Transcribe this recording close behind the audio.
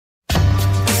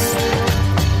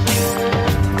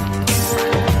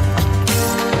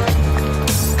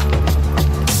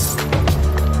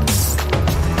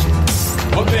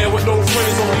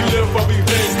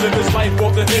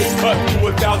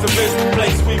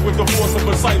with the force of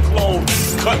a cyclone.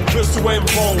 Cut missile and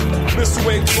bone, missile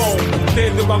and clone.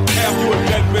 Came to my path, you a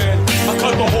dead man. I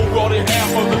cut the whole world in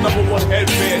half of the #1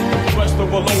 headman. Rest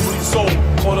of a lonely soul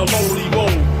on a lonely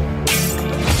road.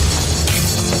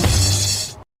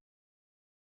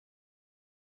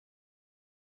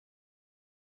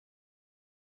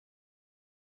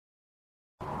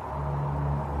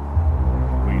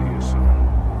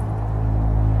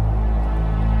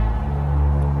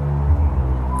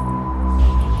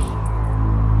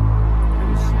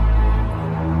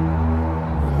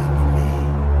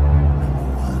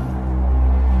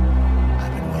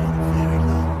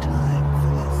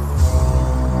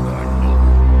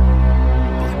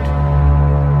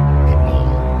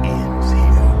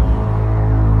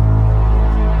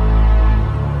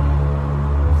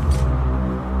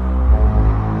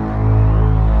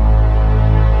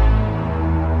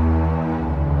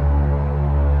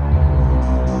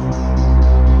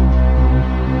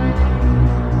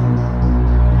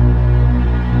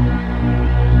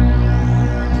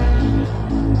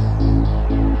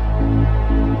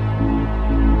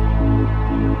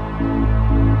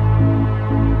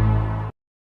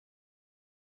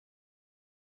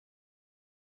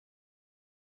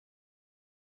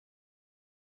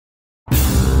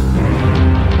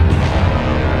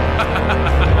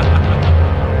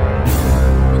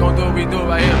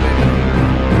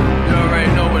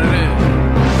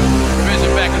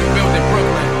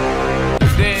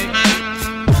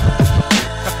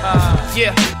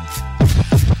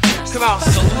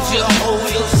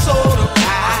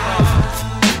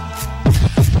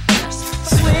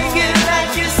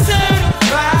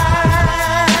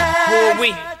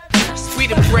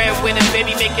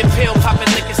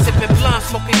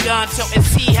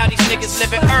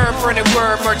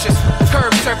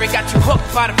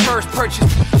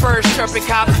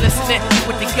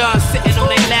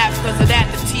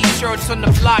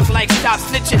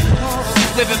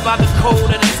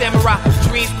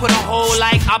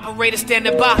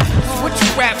 Standing by. So what you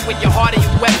rap with your heart or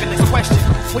your weapon is question.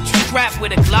 What you strap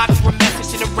with a Glock or a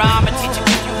message in a rhyme and teaching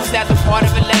you use as a part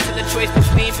of a lesson. The choice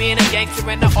between being a gangster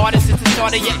and an artist is the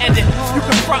start of your ending. You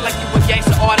can front like you a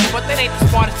gangster artist, but that ain't the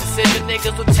smartest decision.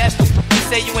 Niggas will test you. They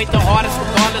say you ain't the hardest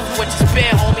regardless of what you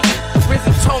spit, homie.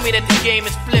 RZA told me that the game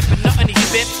is flipping, nothing he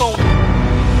spit for me.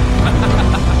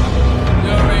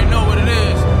 You already know what it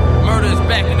is. Murder is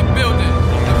back in the building.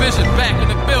 Division back in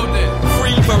the building.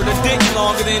 Free murder, dick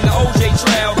longer than the OJ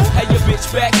trial. Had your bitch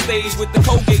backstage with the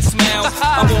Colgate smile.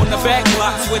 I'm on the back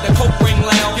blocks with the coke ring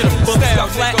lounge. Get them books out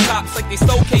flat tops like they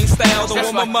Stocaine style. Don't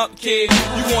warm them up, kid.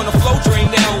 You want a flow drain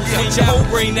now. Change your whole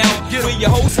brain now. Where your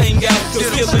hoes hang out.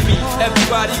 Just killing me.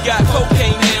 Everybody got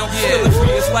cocaine now. Feeling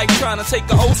free, it's like trying to take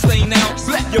a whole stain out.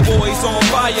 Your boy's on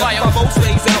fire. My boat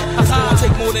stays out. It's gonna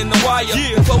take more than the wire.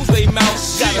 Close they mouth.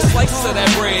 Got a slice of that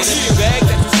bread. And your bag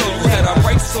that you sold. You had our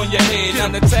prices on your head. Now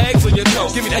the tags on your toe.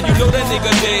 Give me that. You know that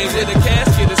nigga dead. That the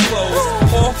casket is closed.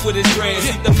 Off with his dreads.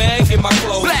 See the mag in my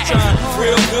clothes. Trying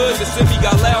real good. The city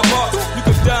got loud marks. You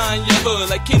could die in your hood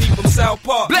like Kenny from South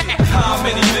Park. How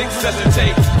many licks does it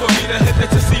take for me to hit the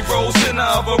Tootsie Roll center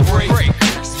of a break?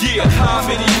 Yeah, how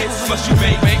many hits must you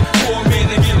make? 4 men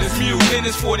to get his mule in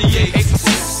his 48.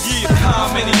 Yeah,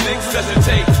 how many licks does it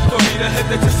take for me to hit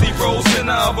the Tootsie Roll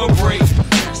center of a break?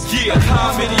 Yeah,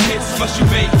 how many hits must you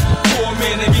make? 4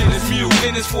 men to get his mule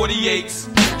in his 48.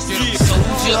 Yeah.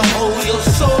 Soldier, hold your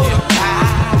sword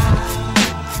high.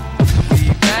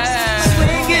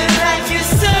 Swinging like you're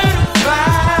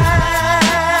certified.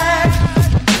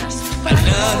 But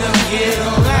none of get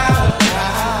around.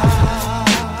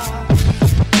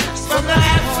 From the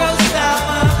Afro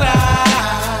summer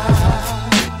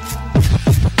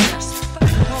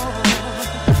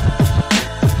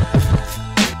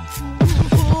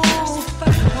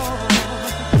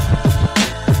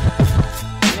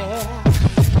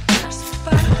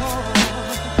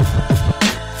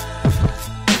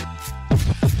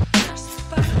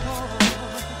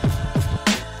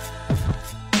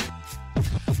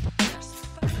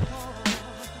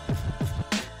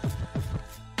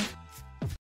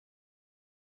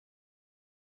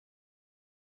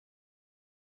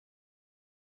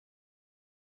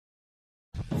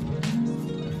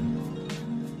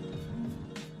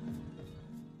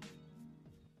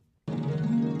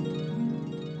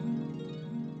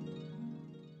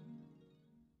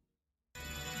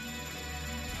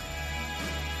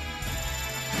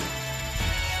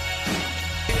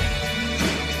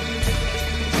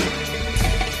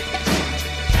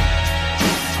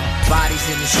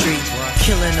in the street,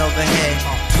 killing overhead.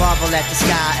 Marvel at the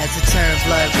sky as it turned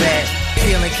blood red.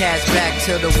 Peeling cash back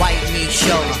till the white meat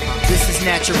show. This is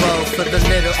natural for the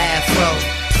little afro.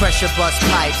 pressure bust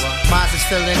pipes. Mine's is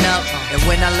filling up, and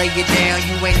when I lay you down,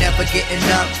 you ain't never getting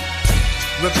up.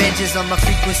 Revenge is on my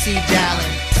frequency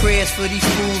dialing. Prayers for these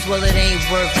fools, well it ain't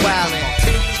worth wildin'.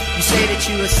 You say that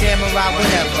you a samurai,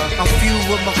 whatever. I'm feud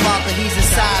with my father, he's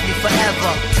inside me forever.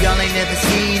 Y'all ain't never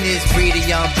seen this breed of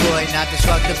young boy, not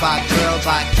disrupted by girl,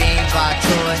 by game, by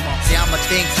toy. See, I'ma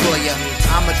think for you,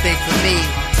 I'ma think for me.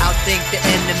 Outthink the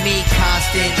enemy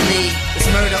constantly. It's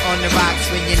murder on the rocks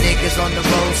when your niggas on the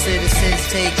road. Citizens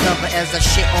take cover as I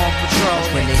shit on patrol.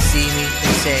 When they see me,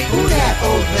 they say, who that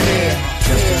over there?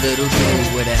 Just a little dude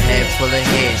with a head full of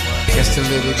hair. Just a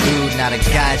little dude, not a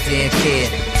goddamn kid.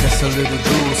 Just a little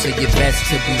dude, so you best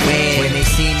to beware. When they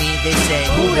see me, they say,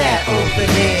 who that over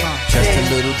there? Just a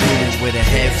little dude with a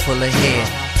head full of hair.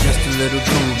 Just a little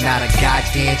dude, not a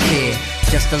goddamn kid.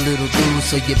 Just a little dude,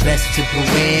 so you best to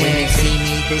beware. When they see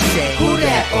me, they say, who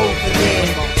that over there?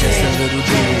 Just a little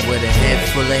dude with a head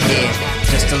full of hair.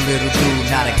 Just a little dude,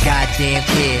 not a goddamn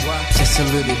kid. Just a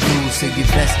little dude, so you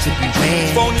best to beware.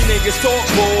 Phony niggas talk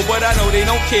bull, but I know they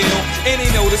don't kill. And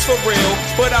they know this for real,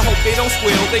 but I hope they don't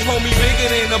squeal. They hold me bigger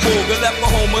than a booger, left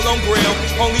my home alone grill.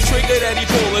 Only trigger that he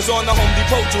pull is on the Home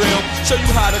Depot drill. Show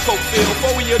you how the coke feel,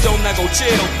 for you don't not go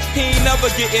chill. He ain't never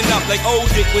getting up like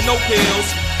old dick with no pills.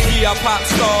 Yeah, I pop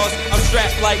stars, I'm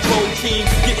strapped like Bo King,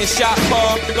 getting shot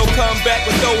hard. Don't come back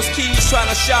with those keys, trying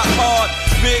to shop hard.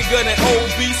 Bigger than old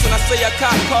beasts when I say I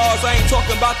cop cars. I ain't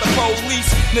talking about the police.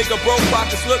 Nigga, broke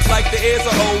pockets look like the ears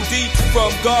of OD. From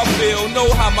Garfield, know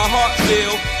how my heart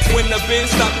feel. When the bin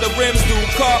stop, the rims do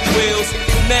cartwheels.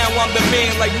 Now I'm the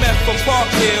man like meth from Park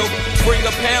Hill. Bring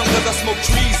a pound cause I smoke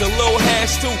trees, a little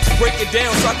hash too. Break it down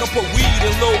so I can put weed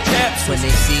in little caps. When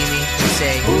they see me, they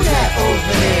say, who that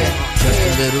over there? Just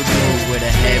a little dude with a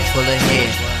head full of hair.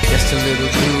 Just a little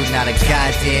dude, not a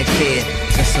goddamn kid.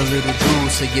 Just a little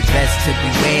dude, so you best to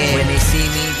beware. When they see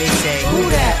me, they say, who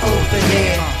that over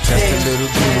there? Just a little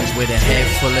dude with a head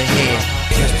full of hair.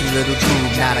 Just a little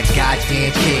dude, not a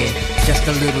goddamn kid. Just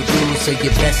a little dude, so you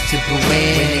best to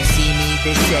beware. When they see me,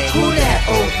 they say, who that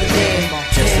over there?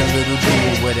 Just a little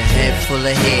dude with a head full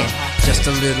of hair. Just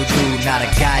a little dude, not a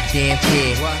goddamn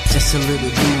kid. Just a little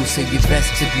dude, so you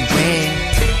best to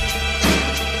beware.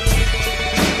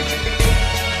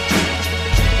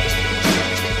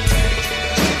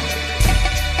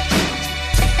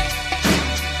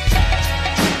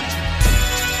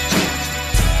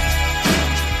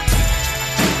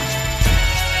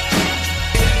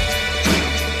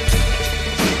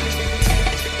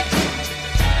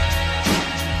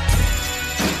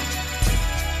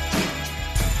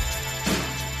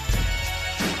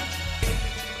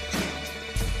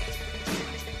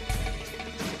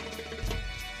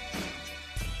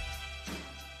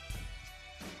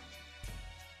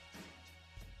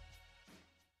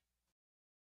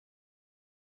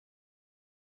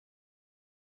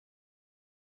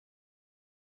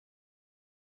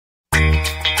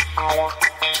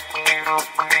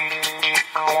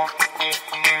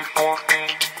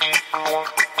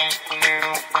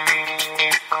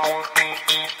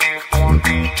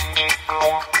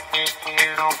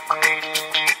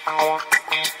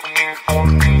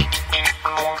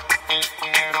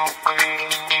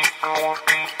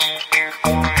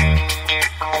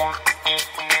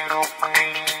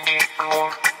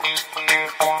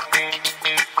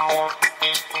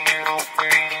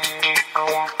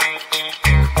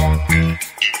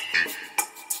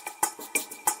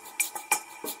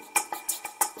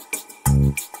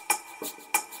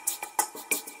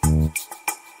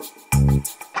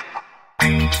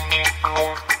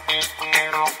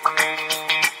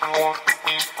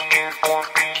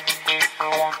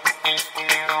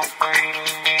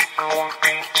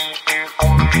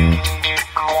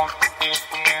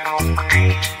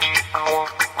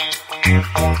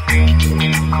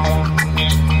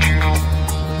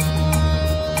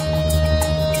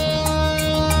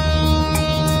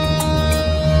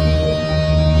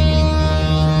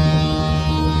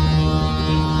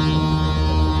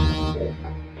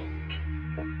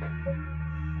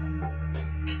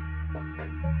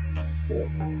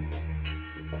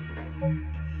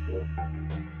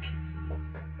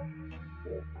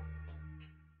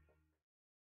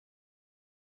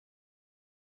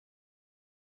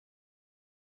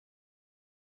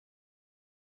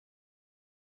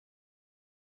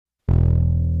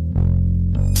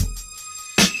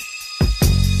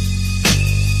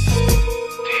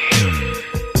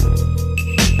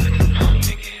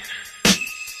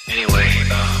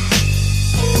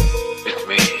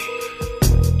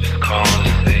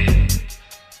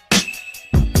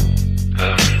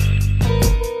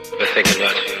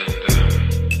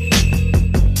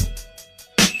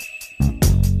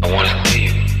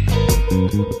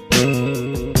 I'm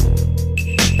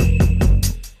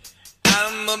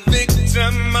a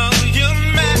victim of your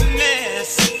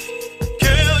madness.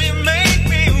 Girl, you make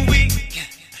me weak.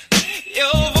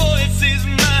 Your voice is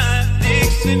my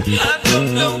addiction. I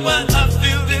don't know why I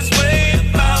feel this way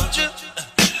about you,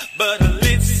 but I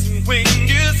listen when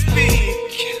you speak.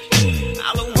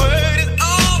 All the word is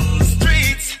on the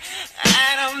streets,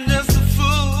 and I'm just a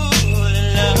fool in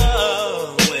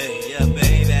love with you,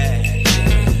 baby.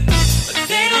 But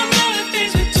they don't know the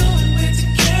things we're doing, we're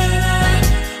together.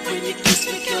 When you kiss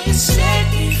me, girl, you set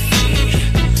me free.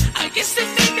 I guess they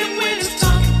think that we're just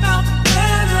talking about the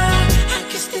weather. I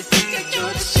guess they think that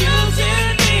you're just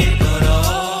using me. But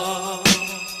oh,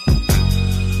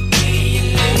 when you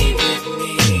lay with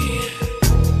me,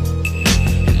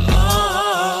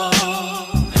 oh,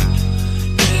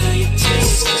 girl, you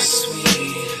taste so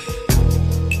sweet.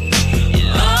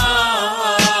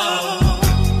 Oh,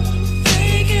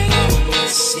 they can only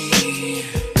see.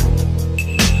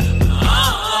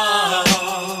 Oh,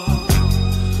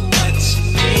 what you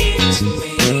mean to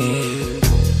me.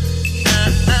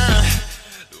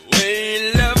 The way you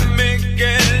love me,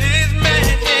 girl, is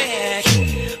magic.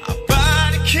 Our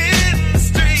body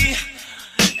chemistry,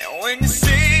 and when you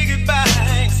say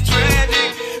goodbye, it's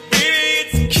tragic. Baby,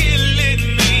 it's killing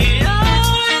me. Oh,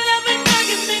 I love it when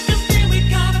you make us feel we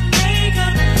gotta make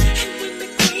up. And when we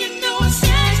do, you know it's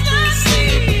ecstasy.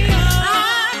 I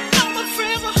know my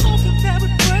friends are hoping that we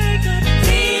break up.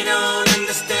 They don't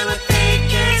understand what they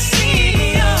can't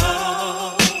see.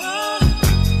 Oh,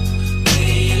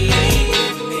 when you lay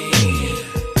with me,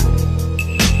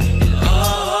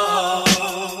 oh,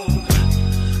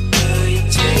 girl, you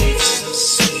taste so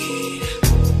sweet.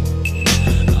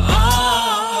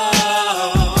 Oh,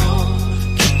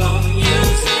 keep on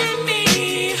using me.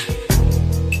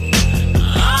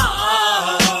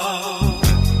 Oh,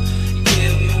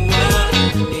 give me what I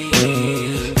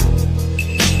need.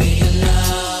 Give me your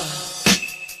love,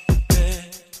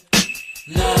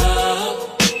 love.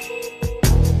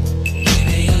 Give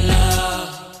me your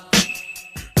love,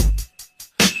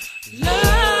 love.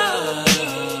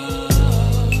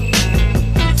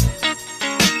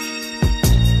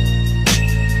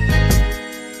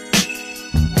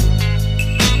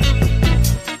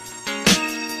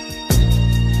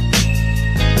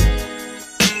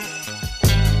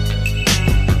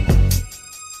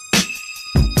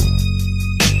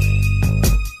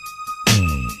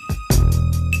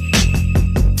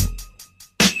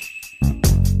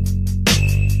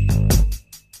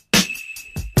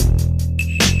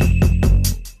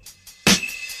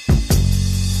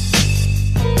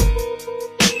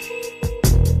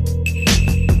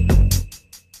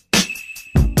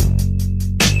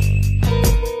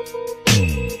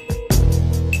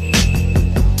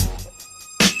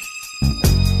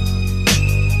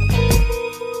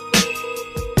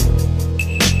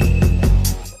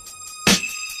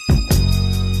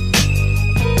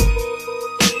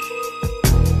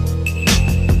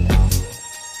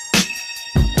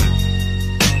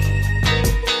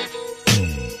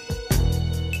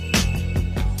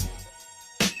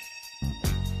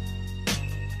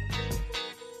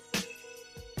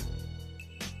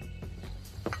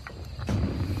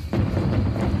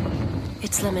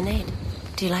 It's lemonade.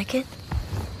 Do you like it?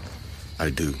 I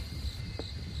do.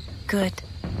 Good.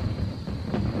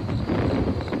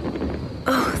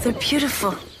 Oh, they're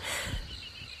beautiful.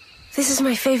 This is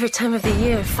my favorite time of the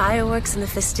year. Fireworks and the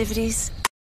festivities.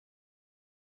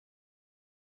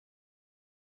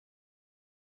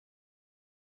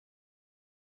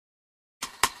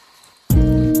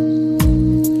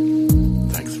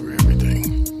 Thanks for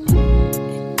everything.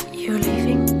 You're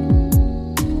leaving?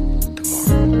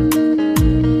 Tomorrow.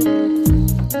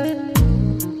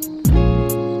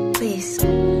 Please,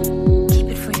 keep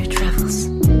it for your travels.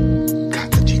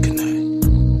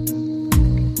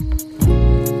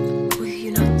 Will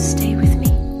you not stay with me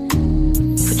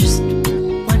for just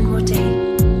one more day?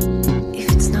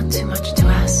 If it's not too much to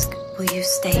ask, will you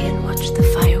stay and watch the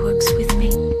fireworks with me?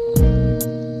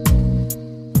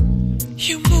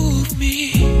 You move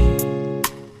me.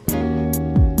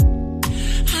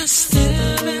 I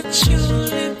stare at your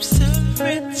lips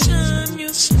every time you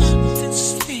stop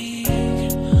this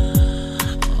thing.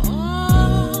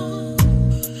 Oh,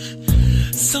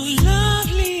 so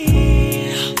lovely.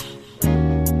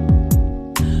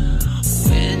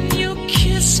 When you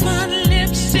kiss my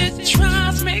lips, it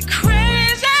drives me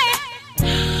crazy.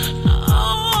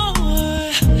 Oh,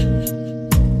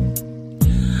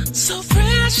 so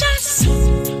precious.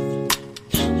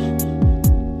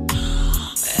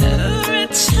 Every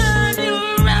time you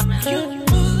wrap your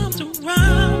arms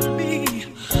around me,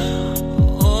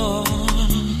 oh,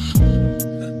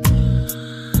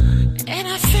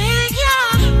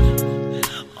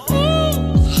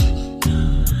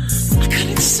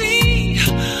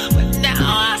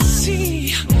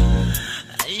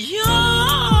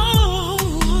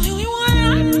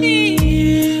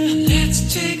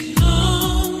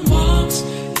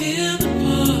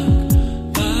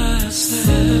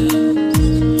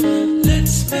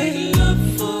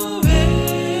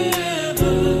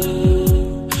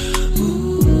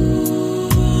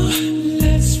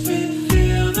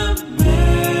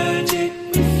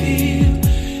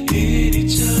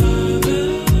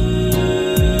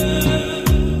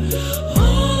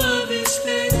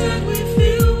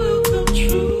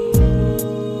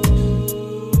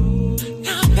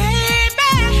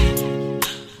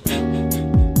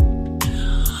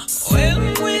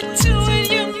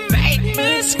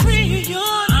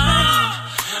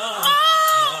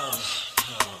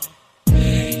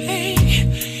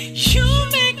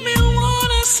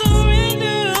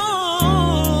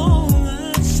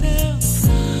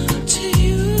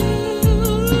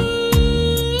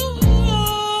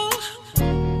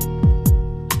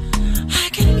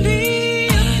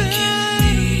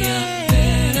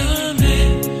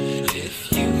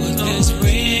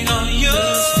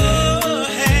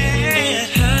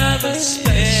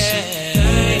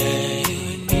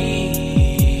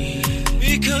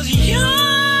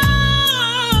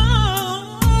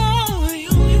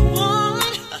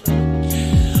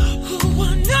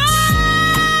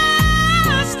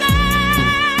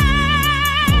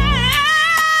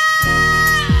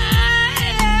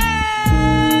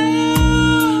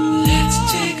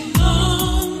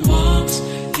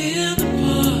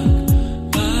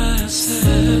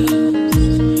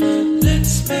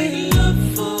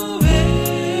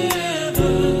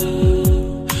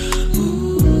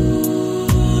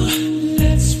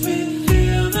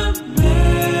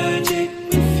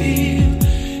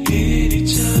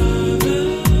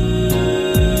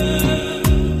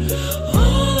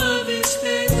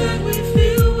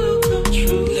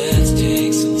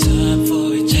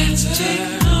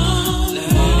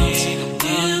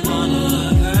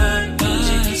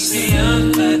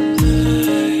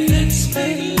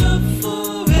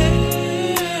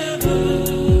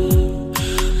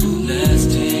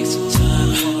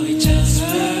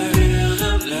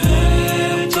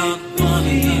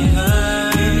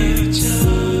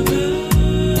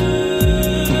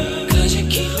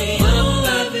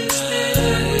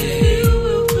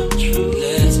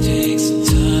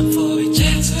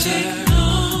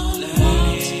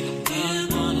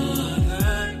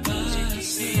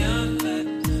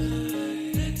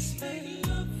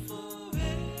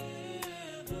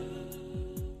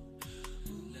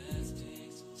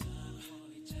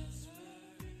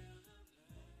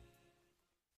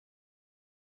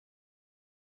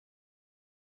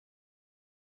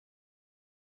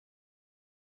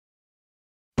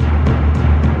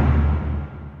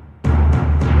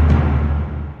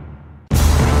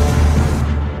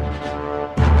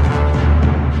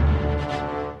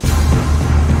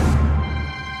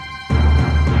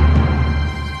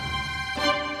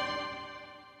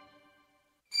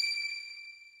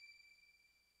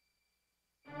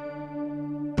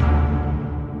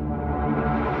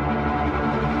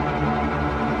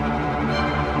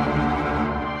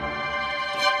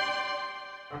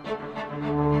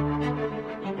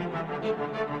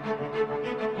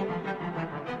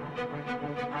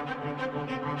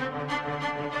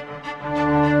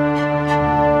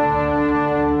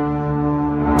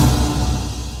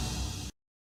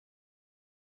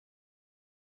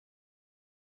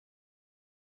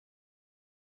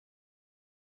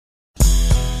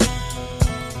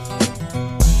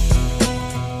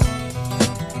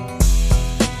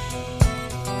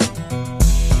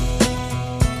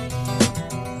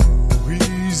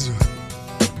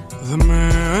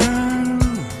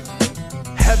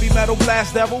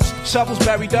 Blast devils, shovels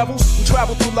bury devils. We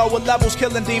travel through lower levels,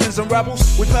 killing demons and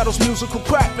rebels. We pedals musical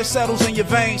crack that settles in your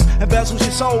veins, embezzles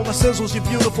your soul and sizzles your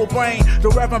beautiful brain. The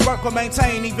Reverend Burke will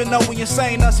maintain, even though we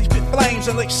insane. Us he spit flames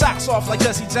and lick shots off like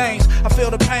Jesse James. I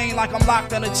feel the pain like I'm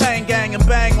locked in a chain gang and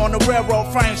bang on the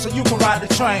railroad frame so you can ride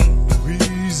the train.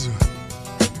 Weezer,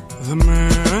 the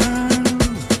man.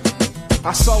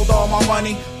 I sold all my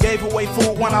money, gave away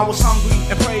food when I was hungry,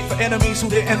 and prayed for enemies who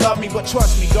didn't love me. But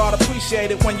trust me, God appreciate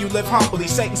it when you live humbly.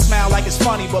 Satan smile like it's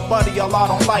funny, but buddy, a lot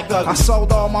don't like ugly. I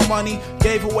sold all my money,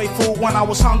 gave away food when I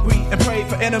was hungry, and prayed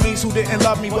for enemies who didn't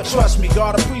love me. But trust me,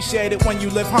 God appreciate it when you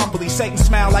live humbly. Satan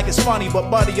smile like it's funny, but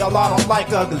buddy, a lot don't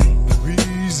like ugly.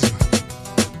 Weezer,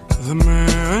 the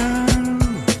man.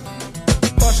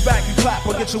 Bust back and clap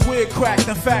or get your wig cracked.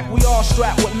 In fact, we all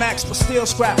strapped with Max, but still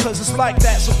scrap, cause it's like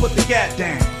that, so put the gat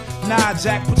down. Nah,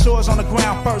 Jack, put yours on the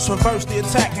ground first. Reverse the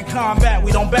attack in combat,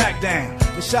 we don't back down.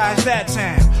 The shy is that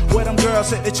time, where them girls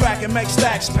hit the track and make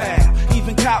stacks pal.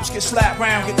 Even cops get slapped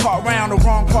round, get caught round the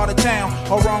wrong part of town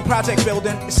or wrong project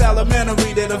building. It's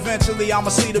elementary that eventually I'ma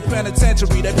see the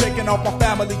penitentiary. They're picking off my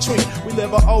family tree. We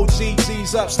live a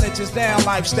OGGs up, snitches down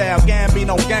lifestyle.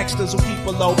 Gambino gangsters who keep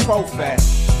a low profile.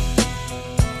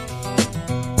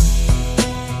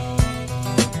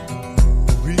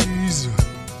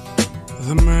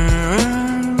 The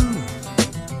man.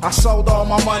 I sold all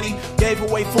my money, gave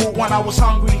away food when I was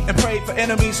hungry, and prayed for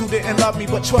enemies who didn't love me.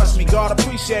 But trust me, God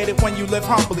appreciate it when you live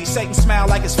humbly. Satan smile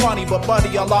like it's funny, but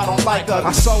buddy, a lot don't like ugly.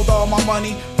 I sold all my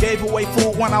money, gave away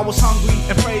food when I was hungry,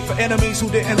 and prayed for enemies who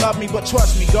didn't love me. But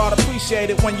trust me, God appreciate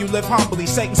it when you live humbly.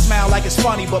 Satan smile like it's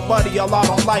funny, but buddy, a lot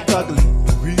don't like ugly.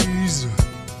 Weezer,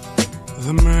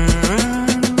 the man.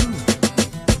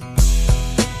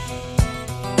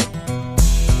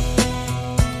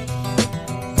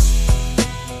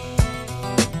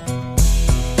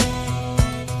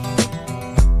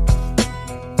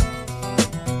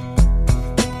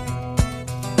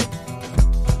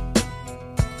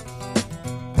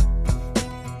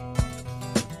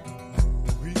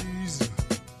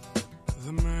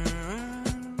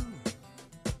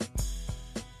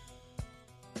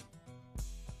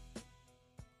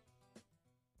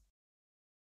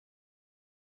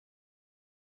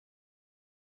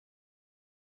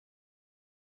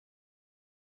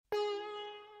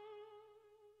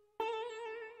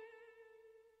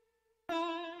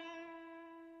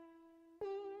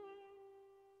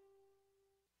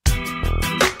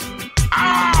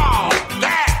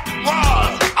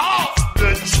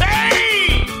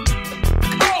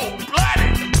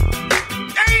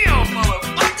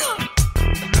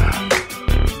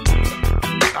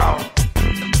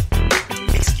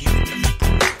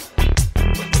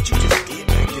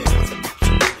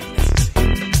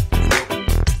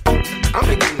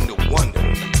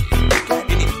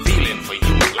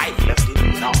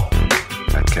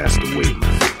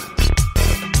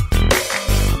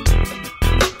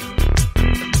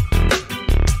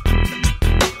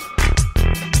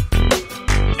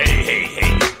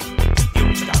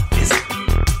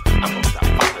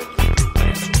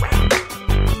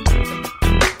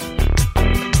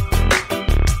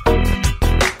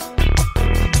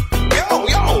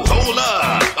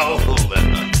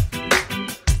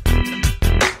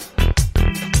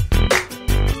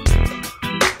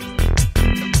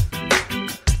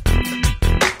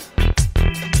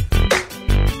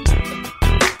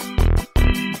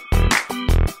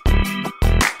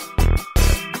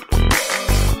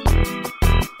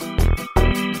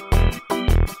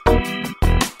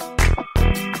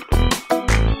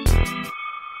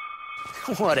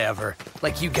 Whatever.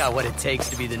 Like you got what it takes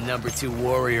to be the #2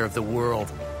 warrior of the world.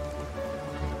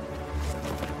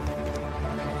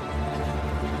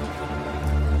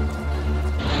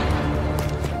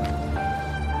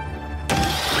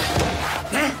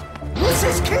 What's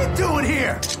this kid doing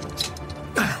here?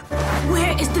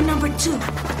 Where is the #2?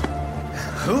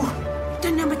 Who? The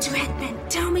 #2 headband.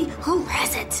 Tell me, who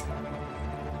has it?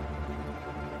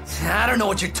 I don't know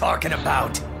what you're talking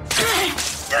about.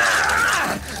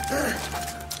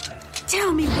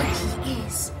 Tell me where he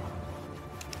is.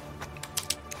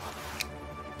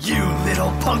 You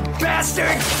little punk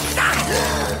bastard!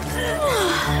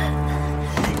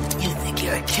 You think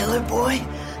you're a killer, boy?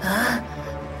 Huh?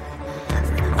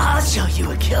 I'll show you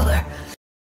a killer.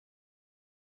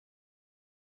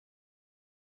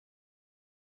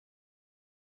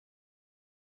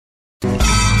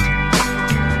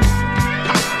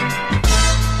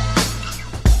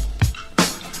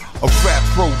 A rap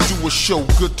pro, do a show,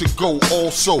 good to go.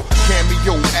 Also,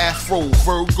 Cameo Afro,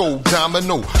 Virgo,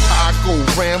 Domino, I go,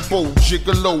 Rambo,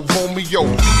 Gigolo, Romeo.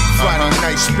 Friday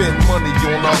night, spend money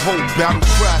on a hoe. Battle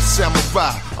cry,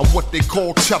 samurai, I'm what they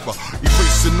call terror.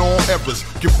 Erasing all errors,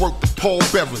 give work to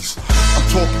pallbearers. I'm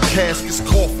talking caskets,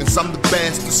 coffins, I'm the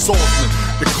bastard swordsman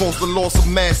that caused the loss of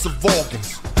massive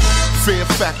organs. Fear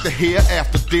factor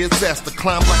hereafter, disaster.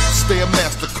 Climb like a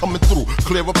stairmaster coming through.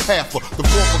 Clear a path for the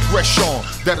raw aggression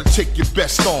that'll take your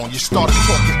best on. You started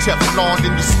talking Teflon,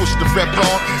 then you switch to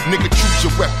Revlon. Nigga, choose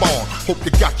your rep on. Hope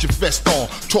you got your vest on.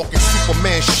 Talking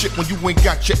Superman shit when you ain't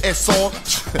got your S on.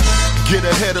 Get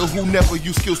ahead of who never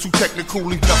use skills too technical.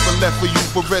 Leave nothing left for you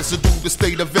but residue to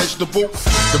stay the vegetable.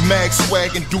 The mag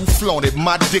swag and do flaunt it.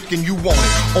 My dick and you want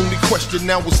it. Only question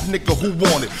now is nigga who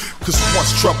want it. Cause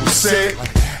once trouble said,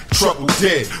 trouble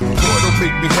dead. Boy, don't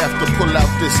make me have to pull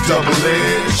out this double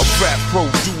edge. A rap pro,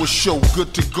 do a show,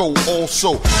 good to go.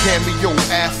 Also, Cameo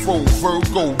Afro,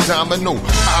 Virgo, Domino,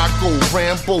 I go,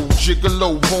 Rambo,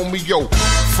 Gigolo, Romeo.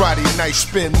 Friday night,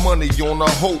 spend money on a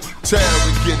hotel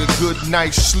to get a good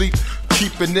night's sleep.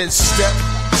 Keeping it step,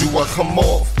 do I come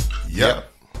off? Yep.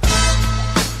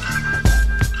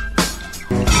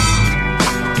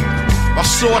 I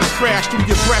saw the crash through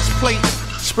your breastplate.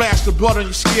 Splash the blood on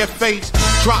your scared face.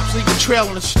 Drops leave a trail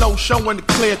in the snow, showing the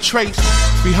clear trace.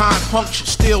 Behind punctured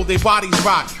steel, their bodies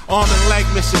rot. Arm and leg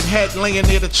missing, head laying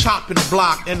near the chopping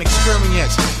block. An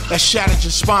experience that shattered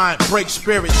your spine, break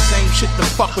spirit. Same shit to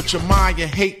fuck with your mind, you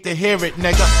hate to hear it,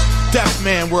 nigga. Deaf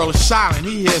man world is silent,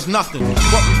 he hears nothing.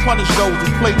 What we punish those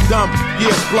who play dumb,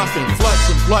 years bluffing. Floods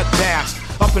and blood baths.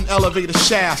 Up in elevator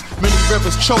shafts, many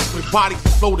rivers choked with bodies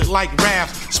floated like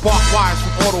rafts. Spark wires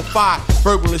from auto fire,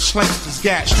 verbalist slingsters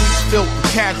gat. Streets filled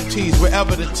with casualties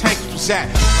wherever the tanks was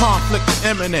at. Conflict is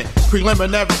imminent,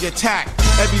 preliminary attack.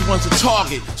 Everyone's a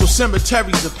target, so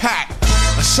cemeteries are packed.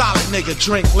 A solid nigga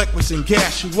drink liquids and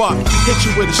gas you up. Hit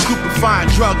you with a stupefying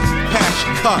drugs and pass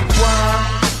your cut. Why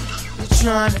you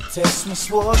trying to test my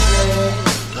sword blade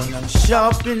when I'm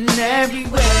sharp in every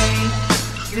way?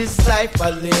 This life I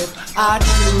live, I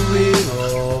do it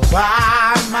all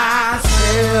by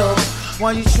myself.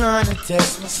 Why you trying to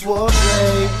test my sword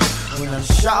blade when I'm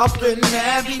sharp in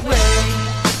every way?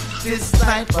 This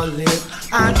life I live,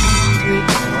 I do it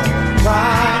all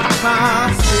by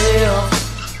myself.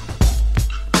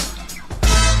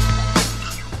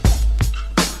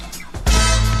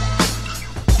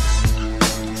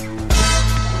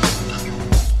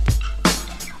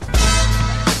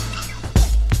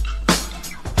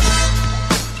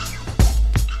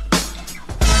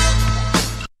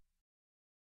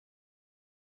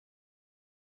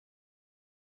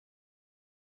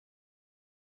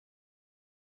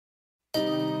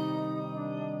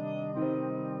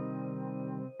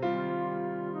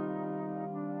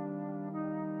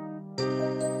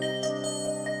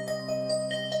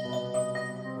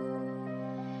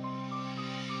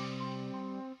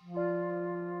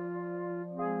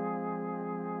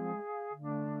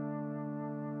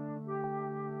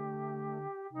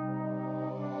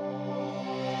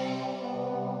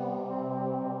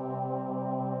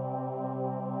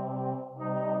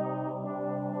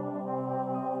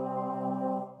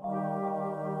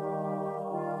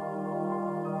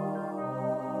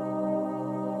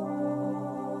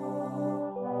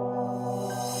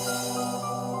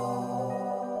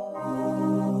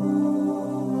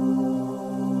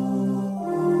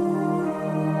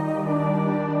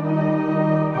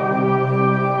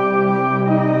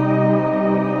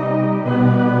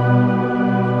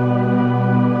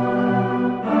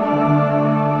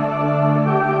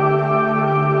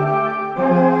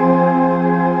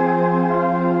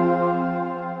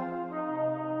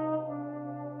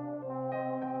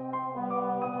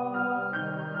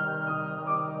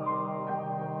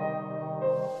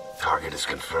 Target is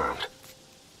confirmed.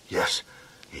 Yes,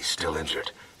 he's still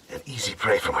injured. An easy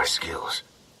prey for my skills.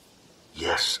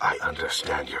 Yes, I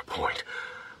understand your point.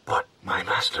 But, my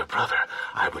master brother,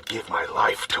 I would give my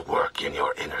life to work in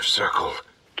your inner circle.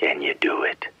 Can you do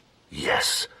it?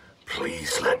 Yes.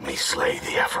 Please let me slay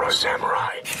the Afro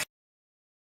Samurai.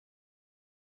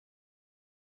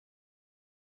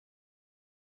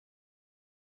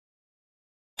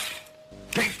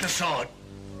 Take the sword.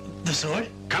 The sword?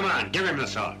 Come on, give him the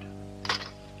sword.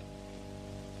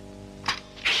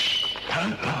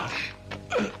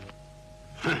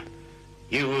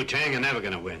 You Wu-Tang are never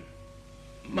gonna win.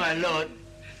 My lord,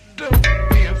 don't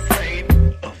be afraid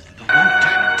of the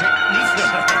Wu-Tang techniques.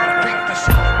 Break the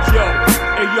sword. Yo,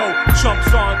 hey yo,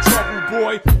 chumps on trouble,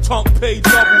 boy. Tongue pay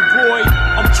double, boy.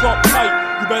 I'm Trump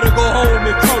tight. You better go home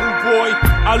and cuddle, boy.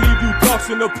 I leave you ducks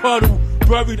in the puddle,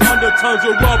 buried under tons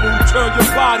of rubble. Turn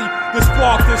your body to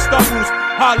sparks and stubbles.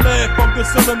 Hot lead from the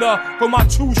cylinder, from my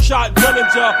two-shot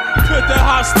Dillinger. Put that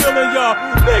hot still in ya,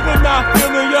 nigga not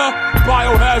feeling ya.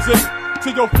 Biohazard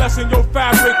to your flesh and your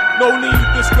fabric. No need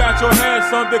to scratch your hands,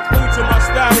 son. They're clean to my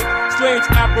static. Strange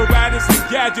apparatus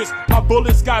and gadgets. My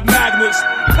bullets got magnets.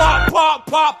 Pop, pop,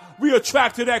 pop. We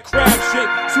attract to that crab shit.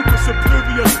 Super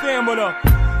superior stamina.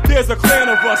 There's a clan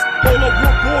of us, all of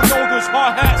wood bulldozers,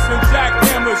 hard hats and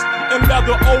jackhammers, and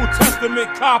leather Old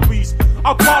Testament copies.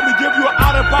 I'll probably give you an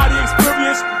out-of-body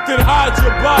experience, then hide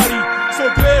your body, so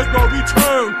there's no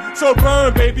return. So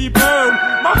burn, baby, burn.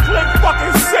 My clique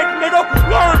fucking sick, nigga.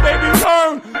 Learn, baby,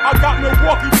 learn. I got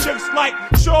Milwaukee chicks like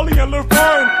Shirley and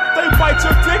Laverne. They bite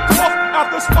your dick off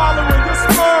after swallowing your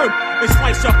sperm and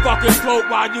slice your fucking throat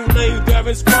while you lay there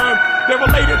in sperm. They're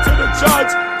related to the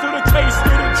judge, to the case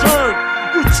get adjourned.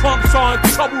 You chumps on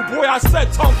trouble, boy. I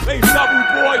said tongue pay double,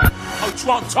 boy. I'm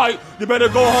Trump tight. You better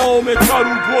go home and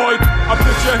cuddle, boy. I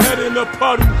put your head in the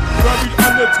puddle, buried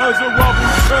under tons of rubble.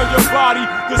 Turn your body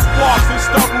to sparks and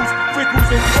stubbles, freckles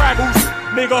and fraggles.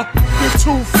 Nigga, you're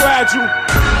too fragile.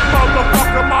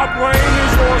 Motherfucker, my brain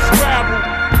is on Scrabble.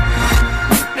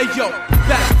 Hey yo,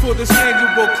 back for this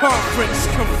annual conference,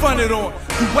 confronted on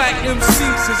the whack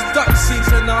MCs, it's duck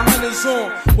season, the hunters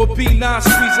on. Will be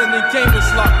non-squeezing the gamers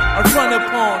lot I run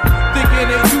upon.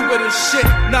 Thinking that you were the shit,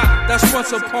 nah, that's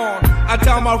once upon. I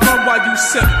down my run while you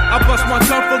sip, I bust my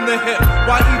gun from the hip.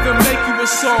 Why even make you a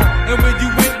song? And when you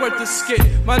ain't worth the skit,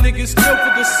 my niggas kill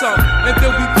for the sun, and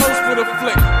then we post for the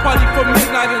flick. Party from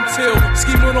midnight until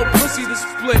scheming on pussy to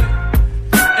split.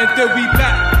 And then we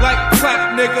back like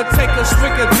clap, nigga. Take a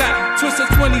swig of that. Twist a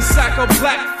 20 sack of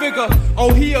black figure.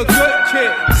 Oh, he a good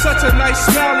kid. Such a nice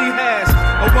smile he has.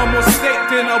 Oh, one more steak,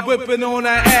 then I'm whipping on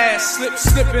that ass.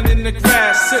 Slipping in the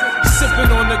grass.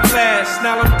 Sipping on the glass.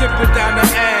 Now I'm dipping down the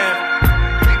Ave.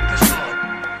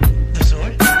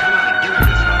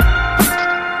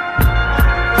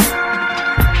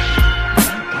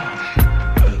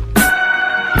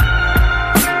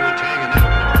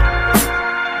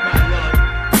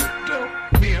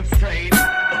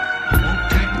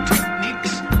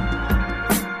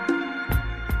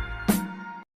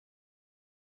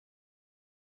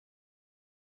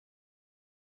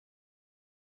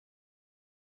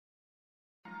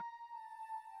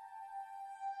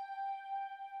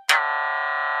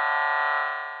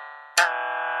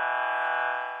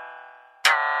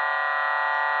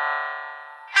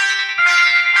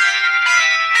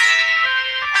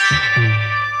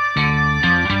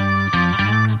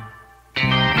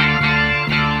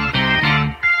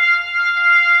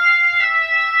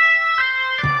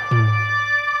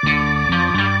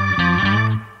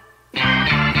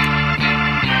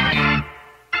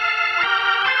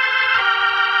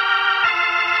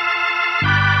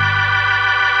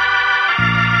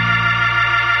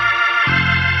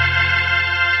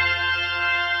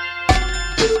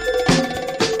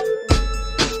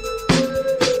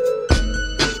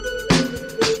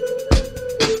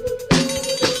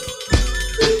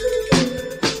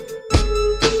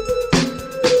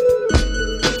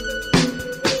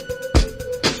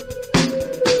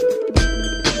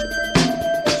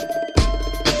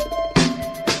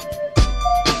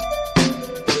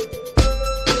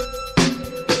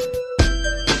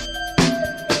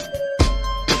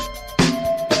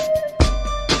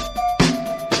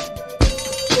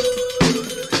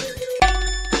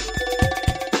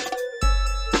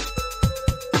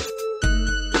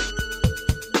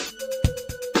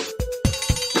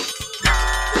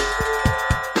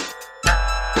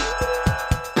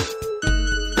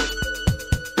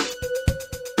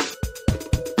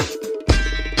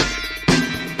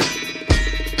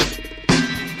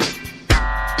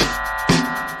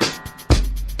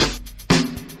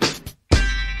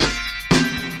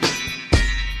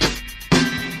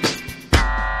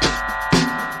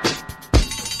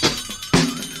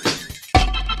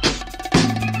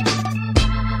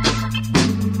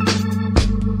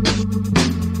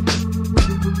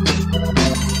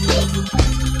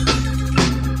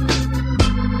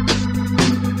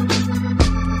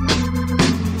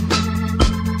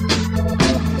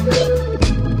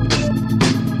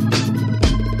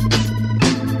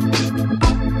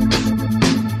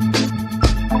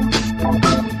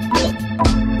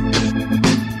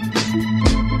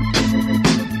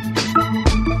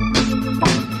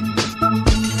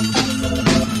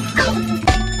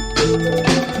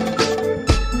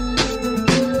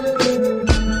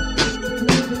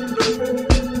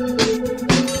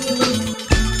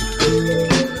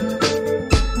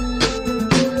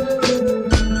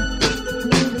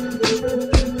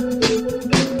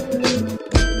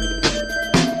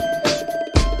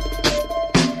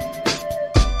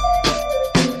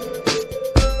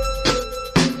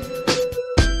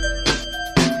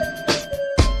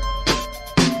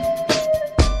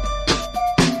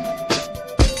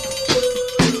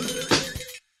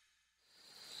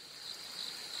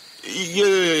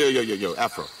 Yo,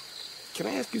 Afro. Can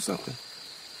I ask you something?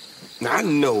 Now, I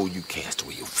know you cast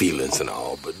away your feelings and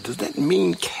all, but does that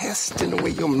mean casting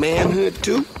away your manhood,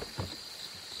 too?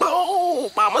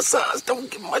 Oh, mama sons don't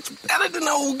get much better than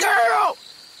the old girl.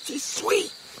 She's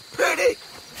sweet, pretty,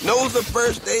 knows the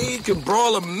first aid, can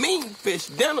broil a mean fish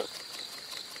dinner.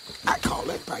 I call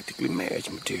that practically marriage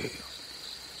material.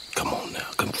 Come on now,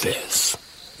 confess.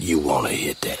 You want to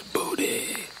hit that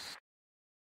booty.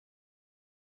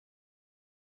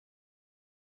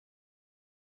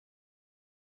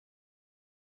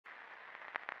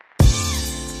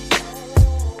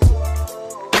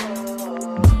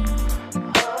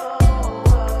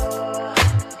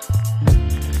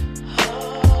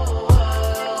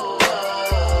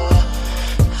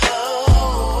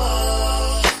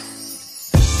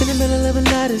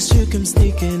 As you come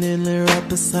sneaking in there right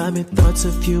beside me, thoughts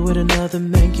of you with another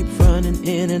man keep running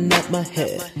in and out my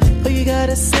head. Oh, you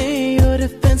gotta say your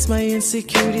defense, my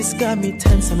insecurities got me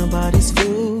tense on nobody's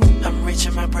view. I'm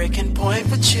reaching my breaking point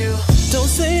with you. Don't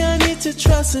say I need to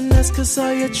trust, and that's cause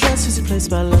all your trust is replaced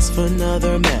by lust for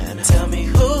another man. Tell me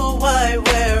who, why,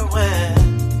 where,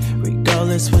 when.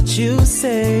 Regardless what you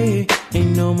say,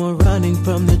 ain't no more running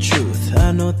from the truth.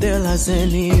 I know there lies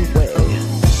anyway.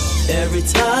 Every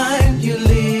time you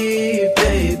leave,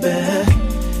 baby,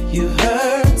 you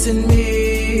hurting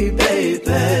me,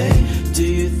 baby. Do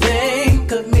you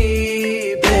think of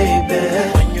me,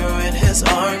 baby? When you're in his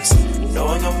arms,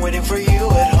 knowing I'm waiting for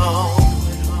you at home.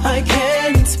 I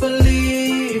can't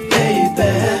believe,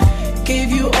 baby,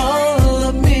 gave you all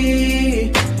of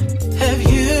me. Have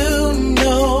you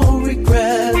no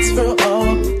regrets for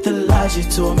all the lies you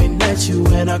told me that you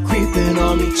and are creeping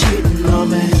on me, cheating on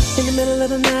me? In the middle of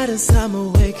the night as I'm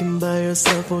awakened by your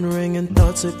cell phone ringing,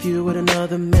 thoughts of you with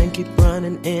another man keep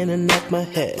running in and out my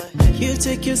head. You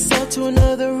take yourself to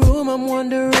another room, I'm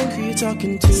wondering who you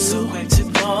talking to. So quick to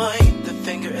point the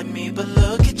finger at me, but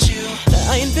look at you.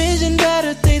 I envision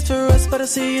better days for us, but I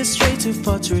see you straight too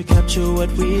far to recapture what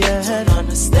we had. Don't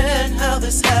understand how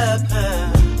this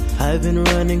happened. I've been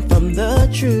running from the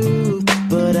truth,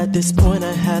 but at this point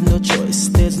I have no choice.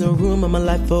 There's no room in my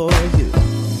life for you.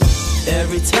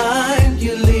 Every time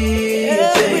you leave,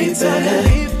 baby,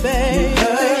 you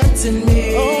hurting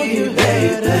me, oh, you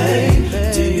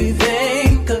baby. Do you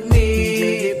think of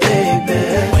me, baby?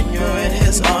 When you're in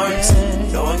his arms,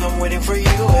 knowing I'm waiting for you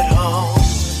at home.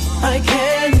 I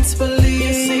can't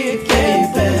believe,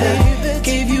 baby,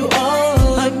 gave you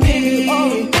all of me.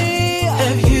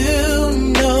 Have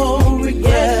you no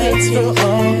regrets for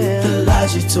all the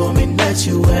lies you told me that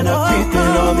you and are creeping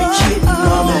on me, cheating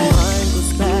on me?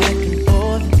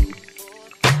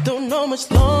 Don't know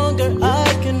much longer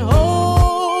I can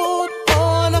hold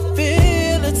on. I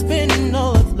feel it's been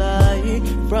all a lie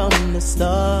from the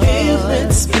start. Feel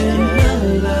it's been a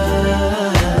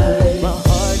lie. My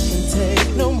heart can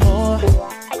take no more.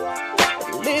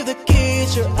 Leave the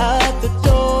keys, you're at the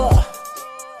door.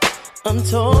 I'm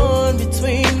torn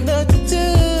between the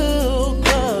two,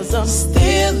 cause I'm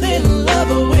still in love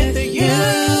with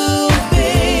you,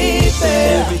 baby.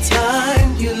 Every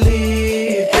time you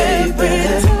leave, baby,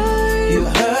 you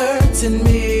hurting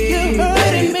me,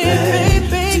 baby.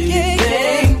 Do you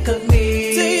think of me,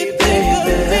 baby?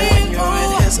 When you're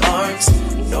in his arms,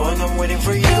 knowing I'm waiting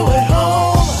for you at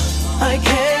home. I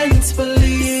can't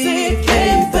believe,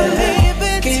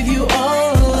 baby, gave you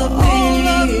all of me.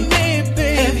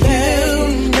 Have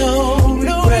you no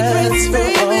regrets for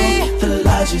all the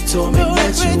lies you told me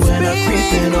that you and are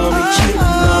creeping on me, cheating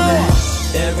on me?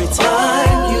 Every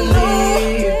time you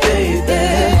leave, baby,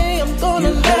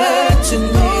 you hurting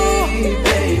me,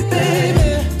 baby.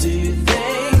 Do you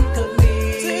think of me,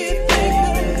 baby?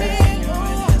 You're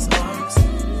in his arms,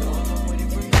 knowing I'm waiting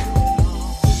for you.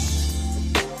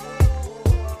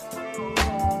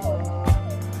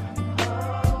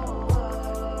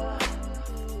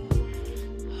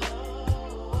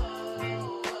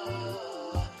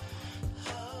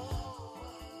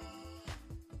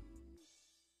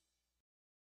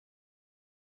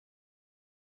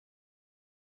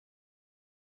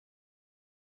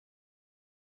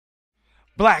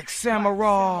 Black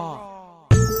Samurai.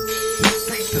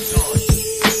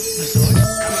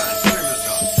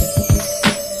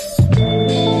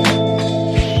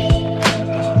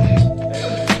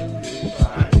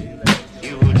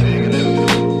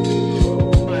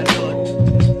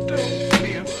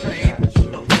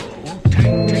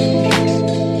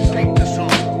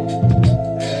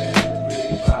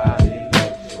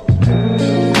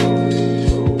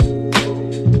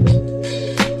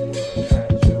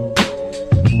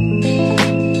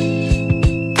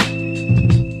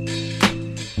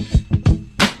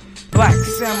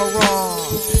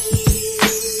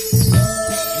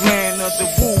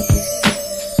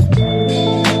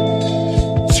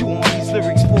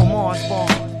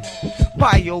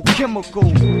 chemical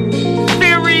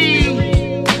theory.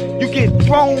 You get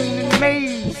thrown in the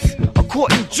maze, a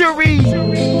court and jury.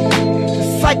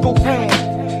 The psychopath,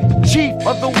 chief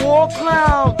of the war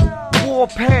cloud,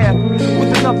 warpath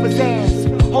with enough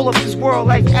pizzazz. Hold up this world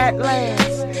like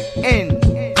Atlas.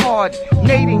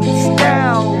 Incarnating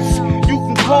styles. You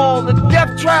can call the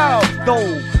death trial,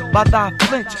 though by thy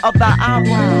flinch of thy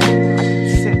eyebrow I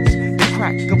can sense the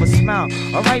crack of a smile.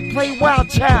 Alright, play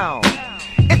wild child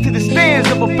into the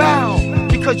stands of a bow.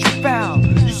 Because you foul,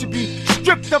 you should be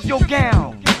stripped of your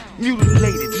gown.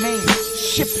 Mutilated man,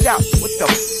 shipped out. What the?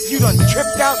 You done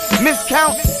tripped out?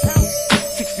 Miscount?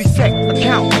 60 sec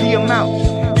account the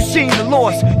amount. You seen the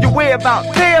loss, your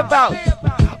whereabout, thereabout.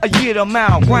 A year to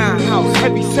mile, grindhouse,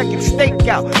 heavy second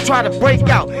stakeout. Try to break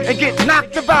out and get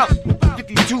knocked about.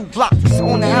 52 blocks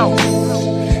on the house.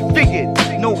 Figured,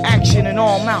 no action in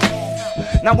all mouth.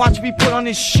 Now watch me put on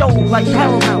this show like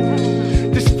Paramount.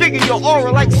 Disfigure your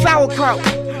aura like sauerkraut.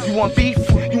 You want beef?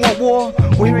 You want war?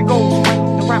 Well, here it goes, right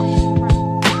the route.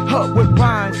 Hut with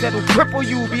rhymes that'll cripple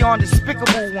you beyond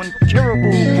despicable,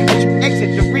 uncurable. As you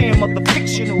exit the realm of the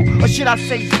fictional, or should I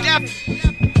say death?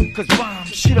 Cause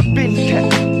rhymes should have been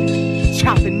kept.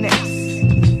 Chopping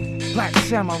necks, Black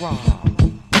Samurai.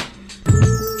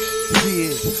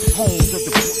 Yeah, homes of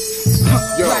the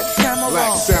Yo,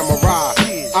 Black Samurai,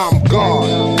 I'm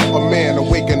God, a man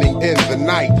awakening in the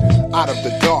night. Out of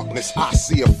the darkness, I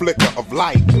see a flicker of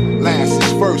light. Last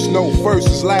is first, no first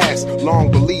is last. Long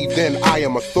believed in, I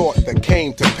am a thought that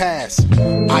came to pass.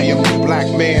 I am the black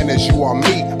man as you are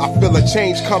me. I feel a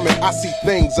change coming, I see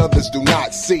things others do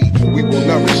not see. We will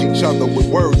nourish each other with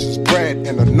words as bread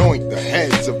and anoint the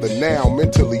heads of the now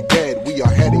mentally dead. We are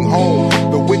heading home,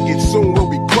 the wicked soon will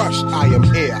be crushed. I am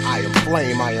air, I am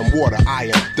flame, I am water,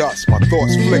 I am dust. My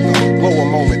thoughts flicker, blow a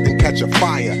moment, then catch a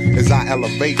fire as I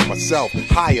elevate myself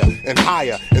higher and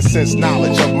higher. And since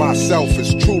knowledge of myself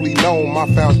is truly known, my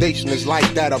foundation is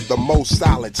like that of the most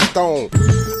solid stone.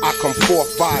 I come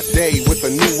forth by day with a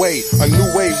new way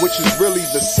which is really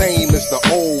the same as the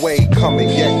old way, coming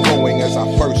yet going as I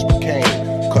first became.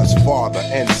 Cause father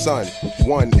and son,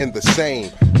 one and the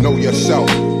same. Know yourself,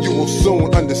 you will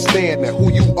soon understand that who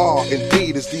you are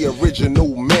indeed is the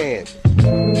original man.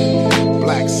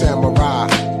 Black Samurai,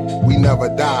 we never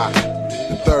die.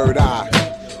 The third eye,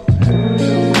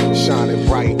 shining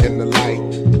bright in the light,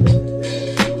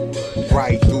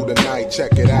 bright through the night.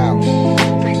 Check it out.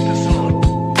 Take the sword.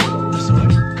 The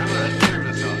sword. Come on, turn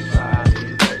the sword.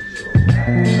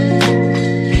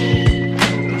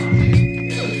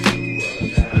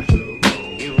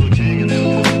 You will take it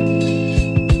out.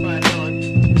 My lord,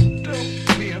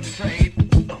 don't be afraid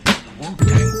of the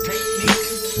Wu-Tang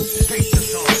techniques. Take the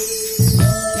sword.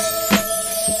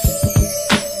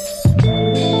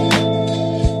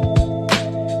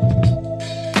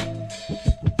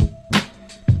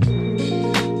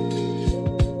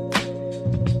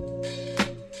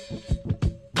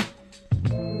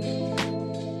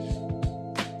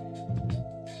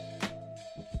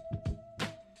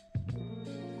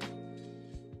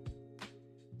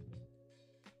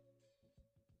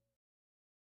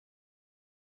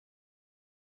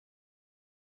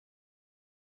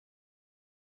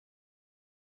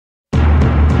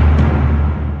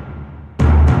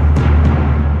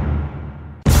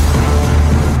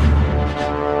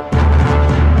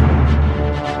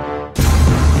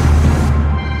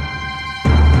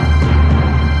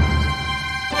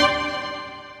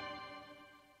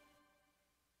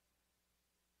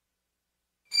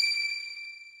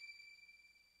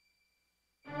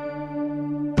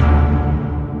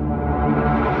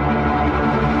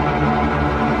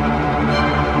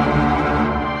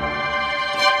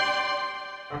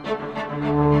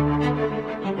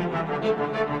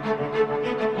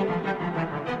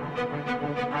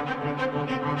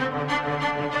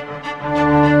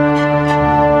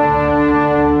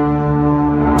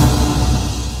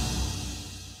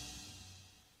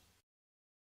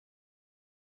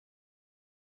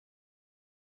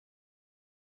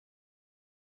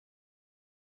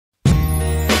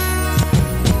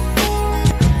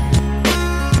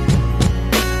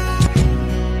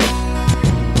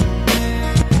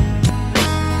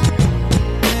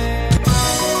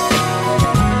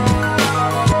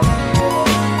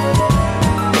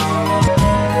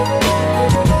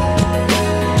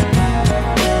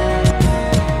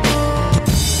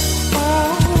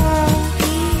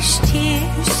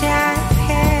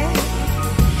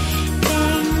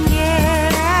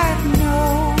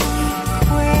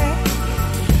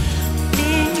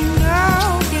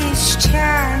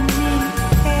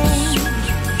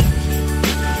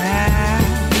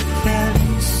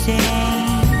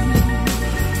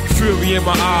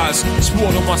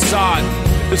 my side.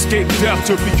 Escape death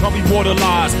to become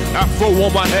immortalized. Afro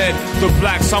on my head, the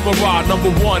black samurai,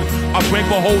 number one. I bring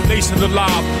my whole nation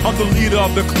alive. I'm the leader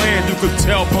of the clan, you could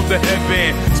tell from the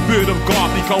headband. Spirit of God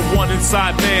become one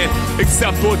inside man.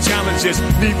 Accept all challenges,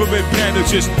 leave them in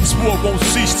bandages. Sport won't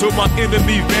cease till my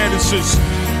enemy vanishes.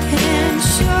 And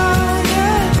so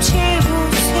the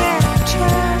tables have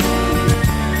turned.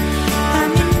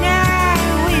 I'm in night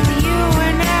with you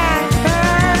and I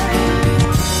burn.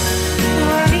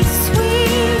 What is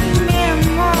sweet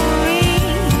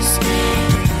memories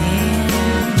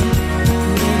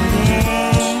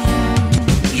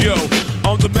Yo,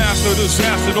 I'm the master of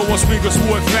disaster. No one speak a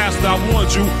sword faster. I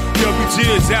warned you. There'll be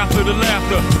tears after the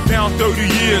laughter. Now 30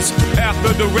 years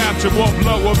after the rapture, more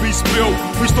blood will be spilled.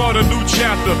 We start a new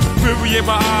chapter. Fury in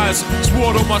my eyes,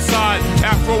 sword on my side,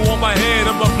 Afro on my head.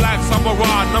 I'm a black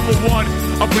samurai, number one.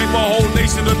 I bring my whole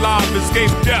nation alive,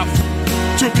 escape death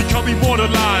to become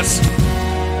immortalized.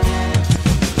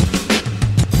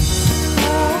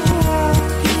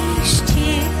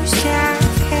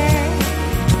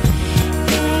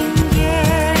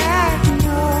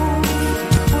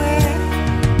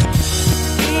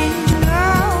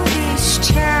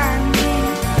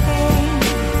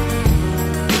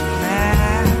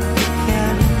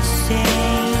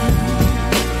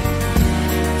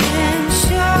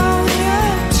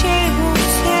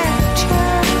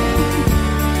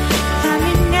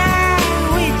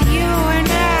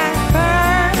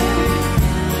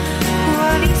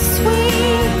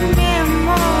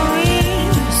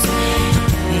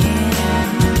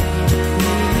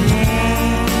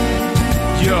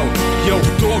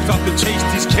 Out to chase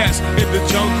these cats in the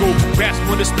jungle. Rats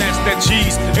wanna snatch that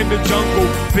cheese in the jungle.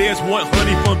 Bears want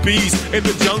honey from bees in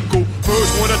the jungle.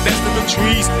 Birds wanna nest in the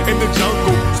trees in the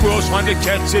jungle. Squirrels trying to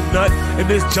catch a nut in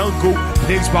this jungle.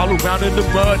 Pigs wallow around in the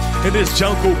mud in this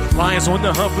jungle. Lions on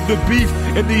the hunt for the beef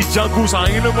in these jungles. I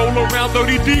ain't a roll around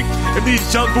 30 deep in these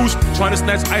jungles. Trying to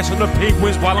snatch ice on the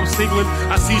penguins while I'm singling.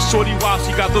 I see Shorty while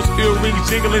she got those earrings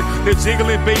jingling. They're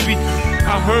jingling, baby.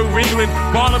 I heard Ringling,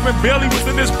 Barnum and Bailey was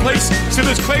in this place. Shit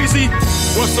is crazy.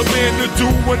 What's a man to do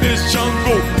in this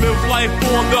jungle? Live life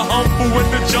on the humble in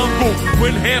the jungle.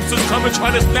 When hamsters come and try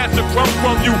to snatch a crumb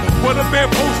from you, what a man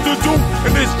supposed to do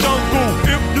in this jungle?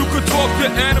 If you could talk to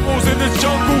animals in this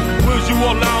jungle, would you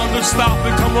allow them to stop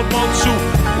and come amongst you?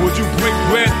 Would you break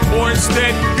bread or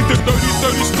instead get the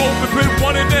 30-30 scope and put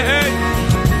one in the head?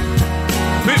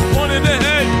 Put one in the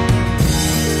head.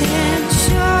 And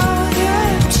so the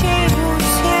tables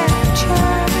have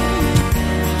turned.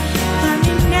 I'm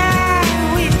in night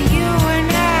with you and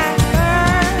I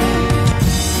burn.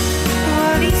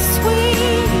 All these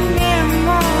sweet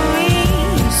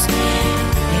memories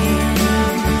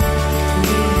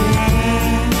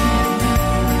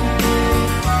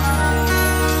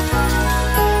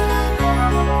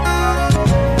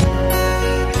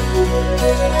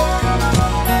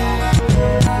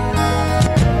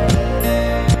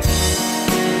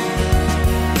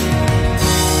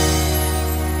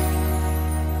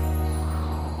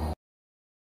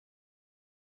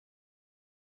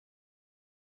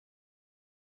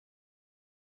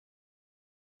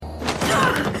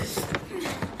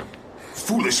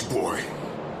Foolish boy.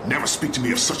 Never speak to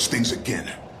me of such things again.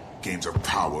 Games of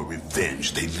power,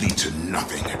 revenge, they lead to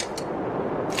nothing.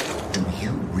 Do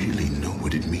you really know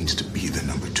what it means to be the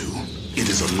number two? It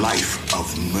is a life of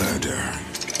murder.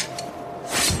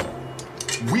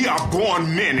 We are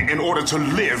born men in order to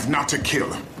live, not to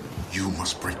kill. You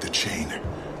must break the chain.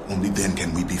 Only then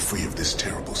can we be free of this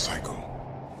terrible cycle.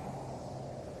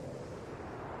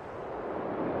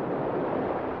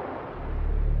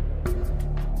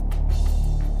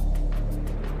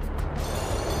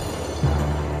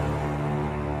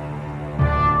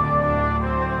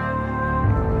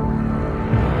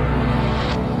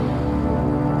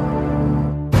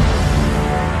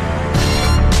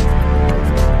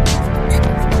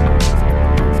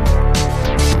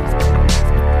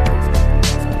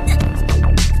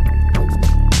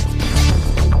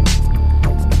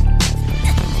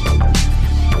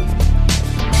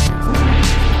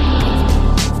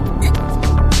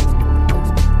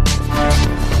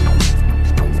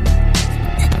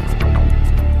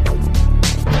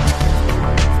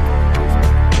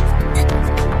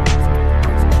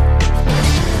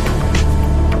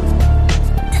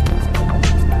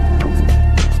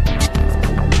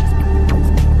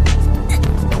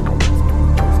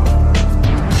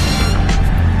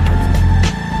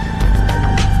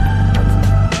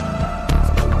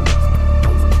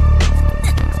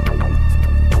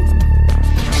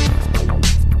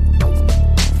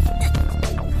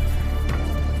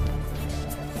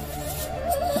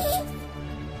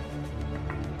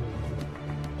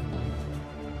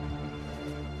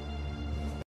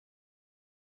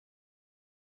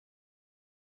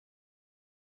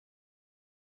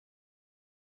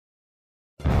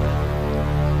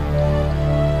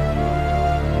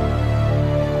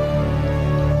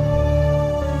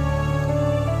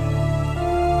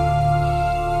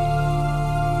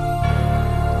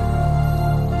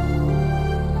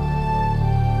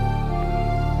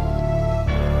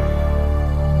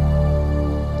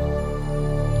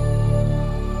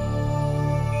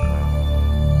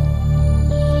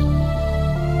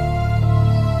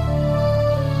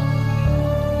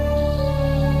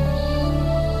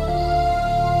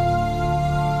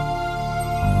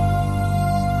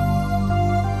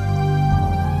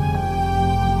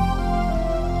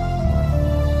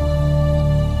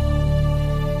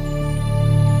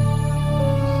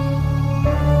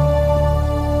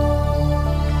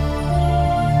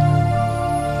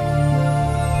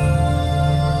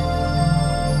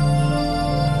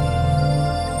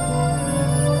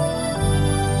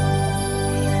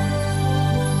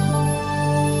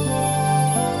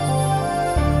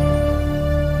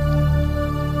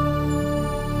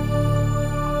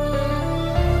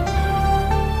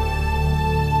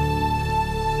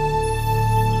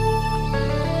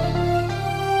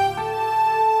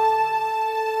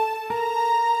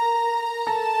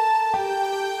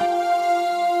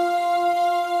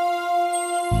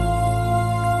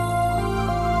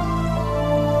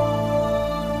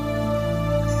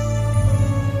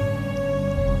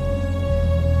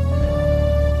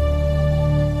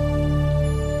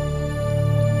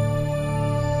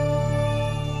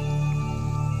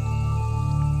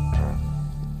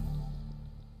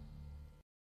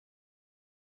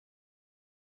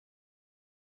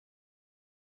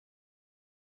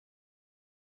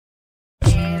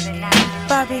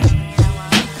 Bobby,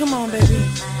 come on, baby.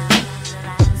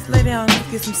 Just lay down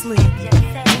and get some sleep.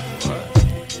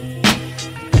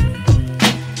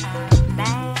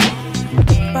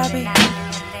 Bobby,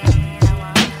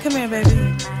 come here,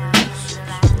 baby.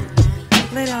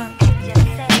 Lay down.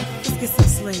 Let's get some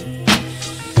sleep.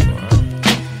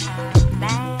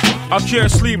 I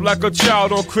can't sleep like a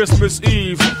child on Christmas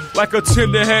Eve. Like a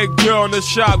tender-head girl in the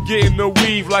shop getting the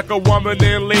weave. Like a woman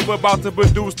in labor about to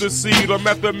produce the seed. Or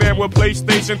method man with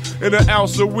PlayStation and an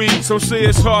ounce of weed. Some say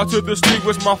it's hard to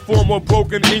distinguish my form of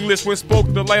broken English. When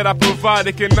spoke the light I provide,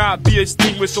 it cannot be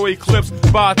extinguished or eclipsed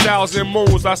by 1,000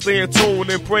 moons. I stay in tune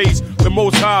and praise the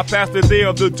Most High past the day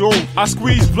of the doom. I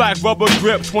squeeze black rubber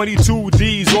grip, 22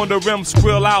 D's on the rim,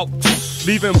 squill out.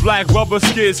 Leaving black rubber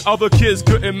skids, other kids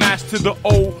couldn't match to the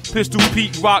old Pt.II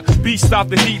rock. Beat stop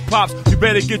the heat pops, you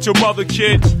better get your mother,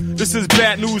 kid. This is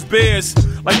bad news bears,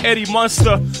 like Eddie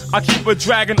Munster. I keep a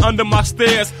dragon under my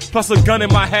stairs, plus a gun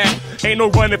in my hat. Ain't no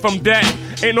running from that,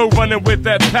 ain't no running with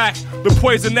that pack. The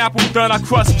poison apple done, I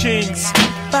crush kings.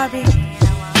 Bobby,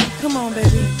 come on,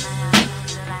 baby.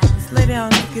 Just lay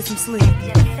down and get some sleep.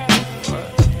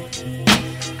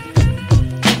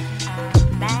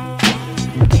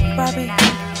 Bobby,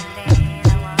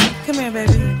 come here,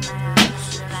 baby.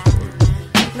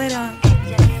 Lay down.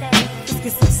 Let's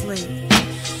get some sleep.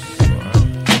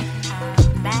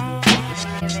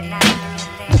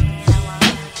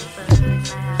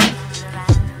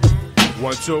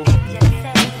 1, 2.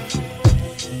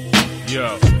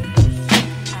 Yo.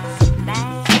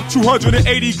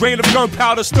 280 grain of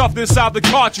gunpowder stuffed inside the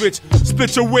cartridge.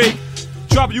 Split your wig,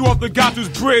 drop you off the Gatu's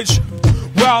bridge.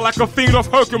 Wow, like a fiend of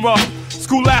Herkimer.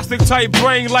 Scholastic type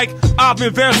brain like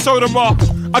Ivan Van Sodermer.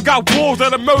 I got wolves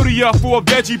that'll murder ya for a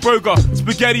veggie burger.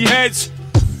 Spaghetti heads,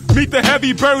 meet the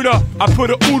heavy burner. I put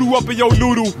a oodoo up in your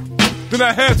noodle. Then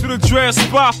I head to the dress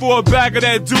spot for a bag of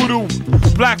that doodoo.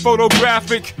 Black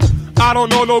photographic, I don't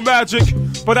know no magic,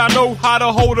 but I know how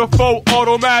to hold a full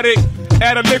automatic.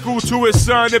 Add a nickel to it,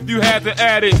 son, if you had to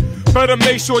add it. Better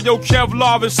make sure your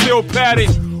Kevlar is still padded.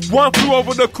 One flew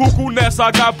over the cuckoo nest,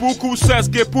 I got buku sets,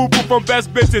 get poo-poo from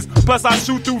best bitches, plus I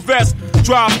shoot through vests,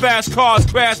 drive fast cars,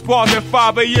 crash bars at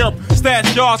 5 a.m.,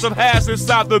 stash yards of hash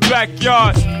inside the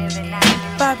backyard.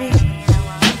 Bobby,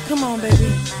 come on,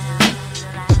 baby.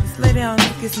 Just lay down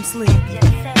and get some sleep.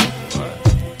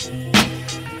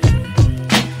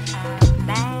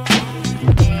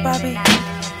 Bobby,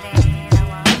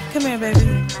 come here,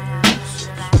 baby.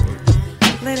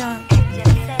 Lay down.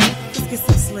 Let's get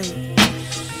some sleep.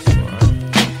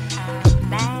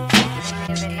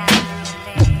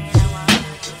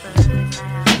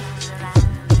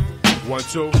 1,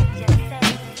 2.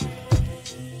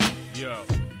 Yo.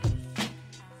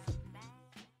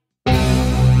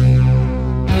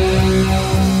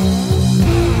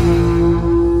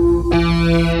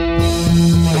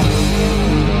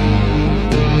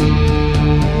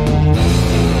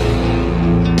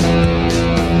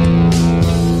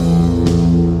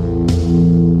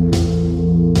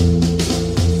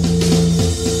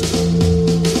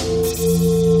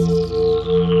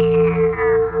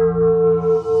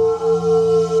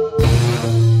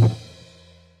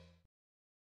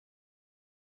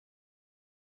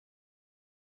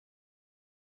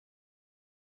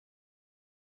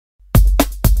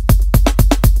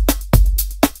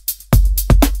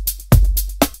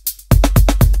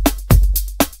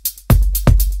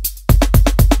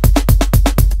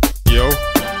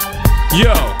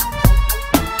 Yo,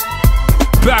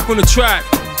 back on the track,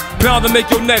 bound to make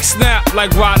your neck snap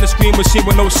like riding a screen machine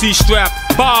with no C-strap.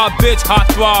 Bob, bitch, hot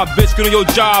throb, bitch, get on your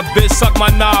job, bitch, suck my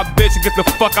knob, bitch, and get the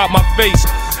fuck out my face.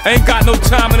 Ain't got no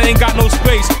time and ain't got no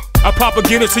space. I pop a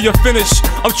Guinness till you're finished.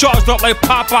 I'm charged up like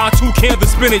Popeye, 2 cans of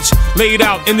spinach, laid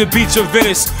out in the beach of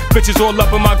Venice. Bitches all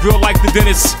up in my grill like the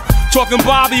dentist. Talking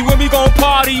Bobby, when we gon'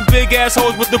 party? Big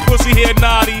assholes with the pussy hair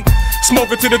naughty.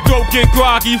 Smoking to the throat, get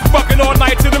groggy. Fucking all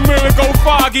night till the mirror go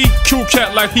foggy.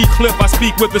 Q-cat like Heathcliff, I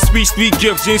speak with the sweet, sweet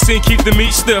gift. Ginseng keep the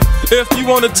meat stiff. If you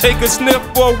wanna take a sniff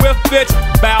or a whiff, bitch,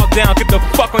 bow down, get the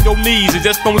fuck on your knees, and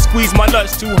just don't squeeze my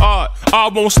nuts too hard. I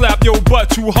won't slap your butt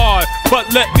too hard,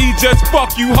 but let me just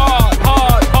fuck you hard,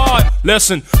 hard, hard.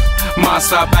 Listen. Mom,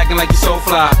 stop acting like you so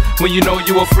fly when you know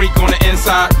you a freak on the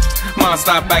inside. Mom,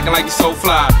 stop acting like you so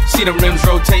fly. See the rims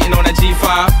rotating on that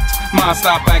G5. Mom,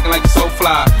 stop acting like you so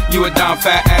fly. You a down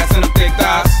fat ass and them thick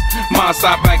thighs. Mom,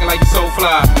 stop acting like you so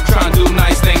fly. Trying to do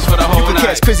nice things for the whole You can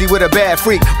night. catch Prizzy with a bad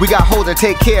freak. We got hold to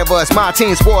take care of us. My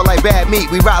team spoil like bad meat.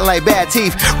 We rotten like bad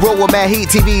teeth. Roll with mad heat.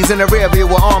 TVs in the rear view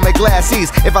with armored glass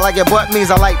seats. If I like your butt,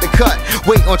 means I like the cut.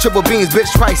 Wait on triple beans,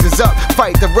 bitch, price is up.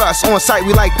 Fight the rust. On site,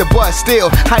 we like the bus. Still,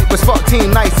 hype as fuck,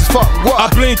 team nice as fuck. What? I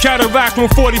blink cataract from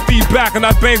 40 feet back, and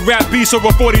I bang rap beats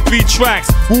over 43 tracks.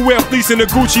 We wear fleece in the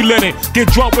Gucci linen. Get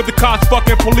drunk with the cops,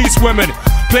 fucking police women.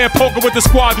 Playing poker with the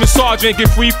squadron sergeant. Get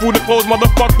free food and clothes,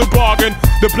 motherfuck the bargain.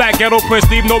 The black ghetto prince,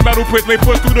 leave no metal prints. May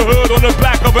put through the hood on the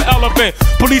back of an elephant.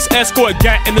 Police escort,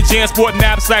 gat in the Jansport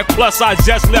knapsack. Plus I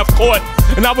just left court,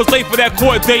 and I was late for that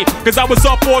court date, cause I was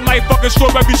up all night fucking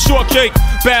strawberry shortcake.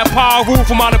 Bad power rule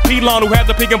from out of P-Lawn, who had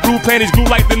the pink and blue panties glue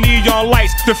like the neon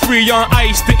lights. The free on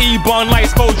ice, the E-bun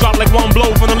lights. Gold drop like one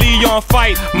blow from the Leon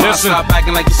fight. Mom, stop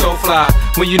acting like you so fly.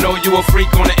 When you know you a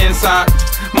freak on the inside.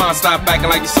 Mom, stop acting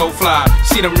like you so fly.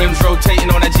 See them rims rotating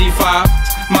on that G5.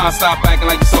 Mom, stop acting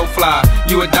like you so fly.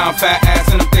 You a down fat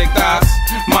ass and them thick thighs.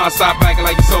 Mom, stop acting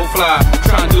like you so fly.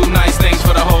 Trying to do nice things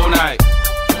for the whole night.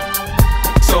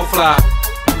 So fly.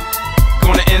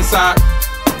 On the inside.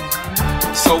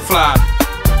 So fly.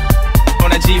 On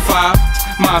that G5.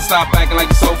 Mom, stop acting like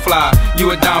you so fly.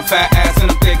 You a down fat ass and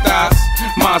them thick thighs.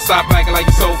 Mom, stop acting like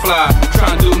you so fly.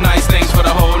 Trying to do nice things for the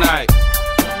whole night.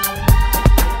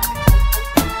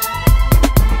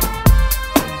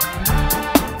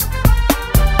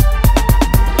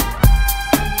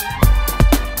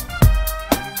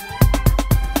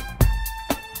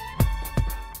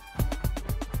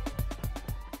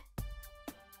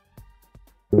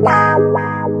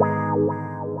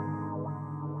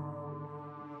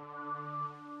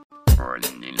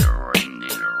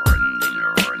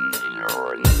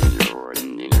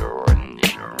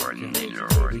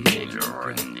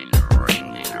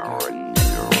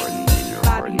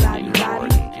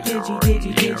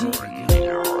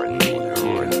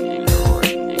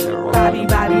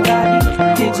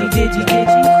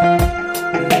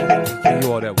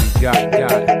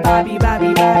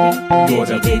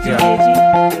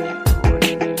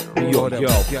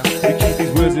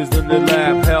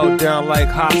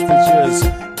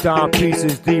 Dime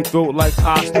pieces, deep throat like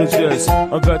ostriches.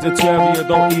 I'm vegetarian,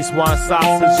 don't eat swine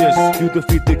sausages. You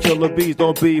defeat the killer bees,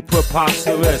 don't be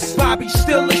preposterous. Bobby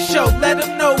still a show, let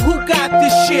them know who got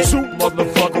this shit. Shoot,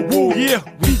 motherfucker, woo, yeah,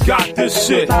 we got this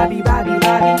shit. Bobby,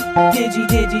 digi.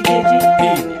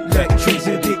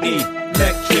 Electricity,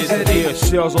 electricity. Yeah,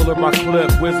 shells all in my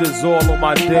clip, wizards all on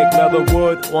my dick. Leather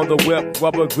wood on the whip,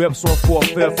 rubber grips on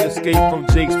 4/5. Escape from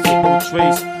Jake's with no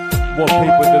trace. More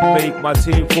paper to make, my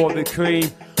team for the cream.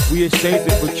 We exchange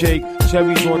it for cake,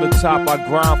 cherries on the top. I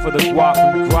grind for the guap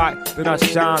and grot. Then I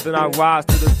shine, then I rise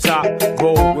to the top.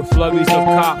 Roll with flurries of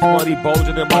cops, money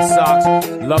bulging in my socks.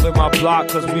 Loving my block,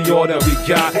 cause we all that we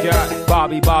got.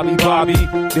 Bobby, digi.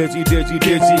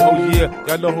 Oh yeah,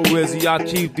 y'all know who is he. I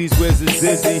keep these wizards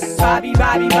dizzy. Bobby,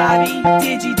 digi.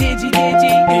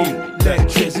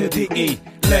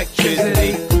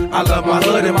 Electricity. I love my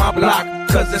hood and my block,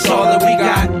 cause that's all that we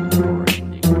got.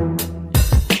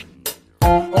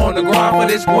 On the grind for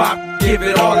this guap, give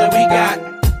it all that we got.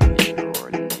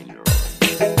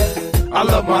 I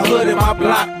love my hood and my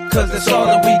block, cause that's all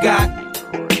that we got.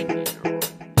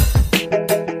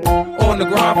 On the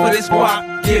grind for this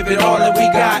guap, give it all that we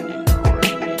got.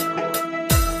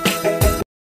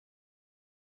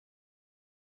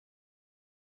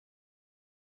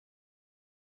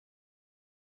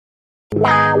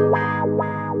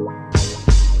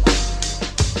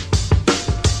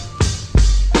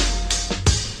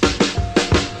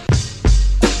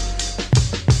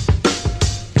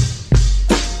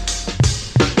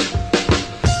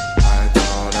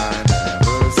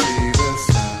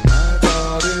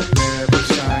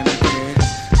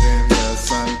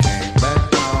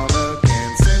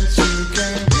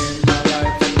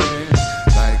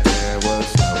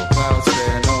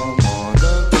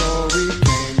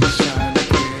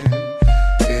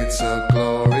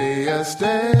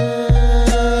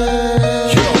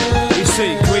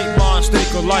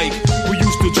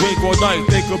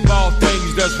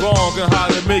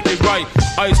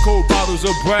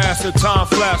 Of brass and time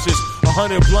flashes,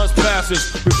 100 blunts passes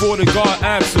before the guard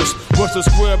asks us, what's the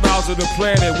square miles of the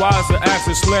planet? Why is the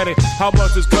axis slanted? How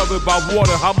much is covered by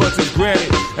water? How much is granted?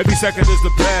 Every second is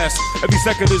the past, every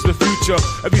second is the future,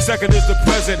 every second is the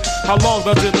present. How long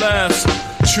does it last?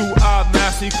 True eye,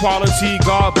 mass equality,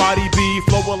 God body be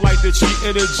flowing like the chi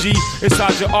energy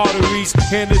inside your arteries.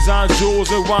 Hand design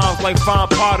jewels and rhymes like fine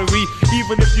pottery.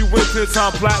 Even if you win 10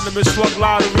 time platinum and struck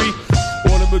lottery,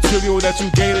 all the material that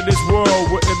you gain in this world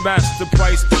wouldn't match the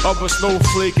price of a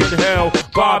snowflake in hell.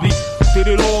 Bobby did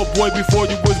it all, boy, before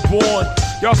you was born.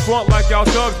 Y'all front like y'all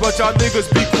thugs, but y'all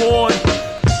niggas be corn.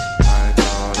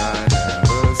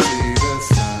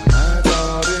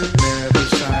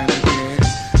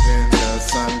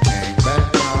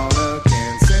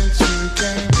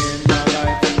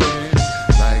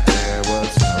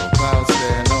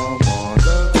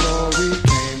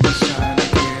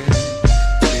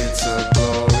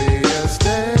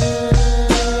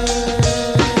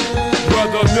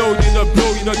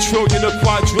 A trillion, a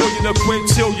quadrillion, a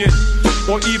quintillion,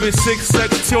 or even 6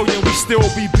 sextillion, we still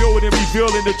be building,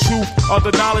 revealing the truth of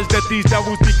the knowledge that these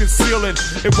devils be concealing.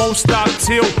 It won't stop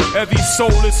till every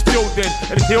soul is filled in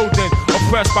and healed in,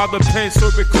 oppressed by the pen,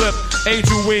 serpent clip,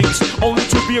 angel wings, only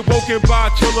to be awoken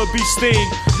by a killer bee sting,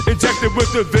 injected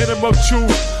with the venom of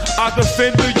truth. I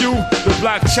defend you, the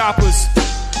black choppers.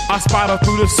 I spot her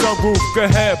through the sunroof. Go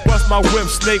ahead, bust my whip,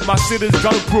 snake, my shit is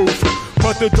gunproof.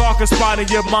 But the darkest spot in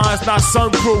your mind's not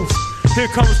sunproof. Here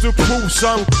comes the proof,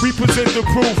 son. We present the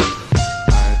proof.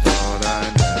 I thought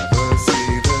I'd never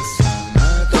see the sun.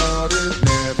 I thought it'd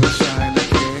never shine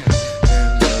again.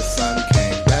 Then the sun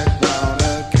came back round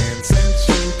again. Since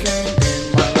you came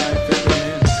in, my life had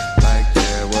been like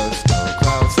there was no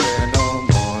clouds there no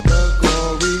more. The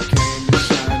glory came to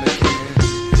shine again.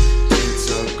 It's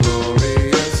a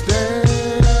glorious day.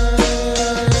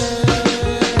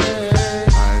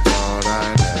 I thought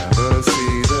I'd never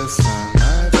see the sun.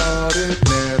 I thought it'd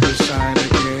never shine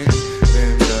again.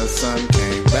 Then the sun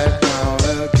came back round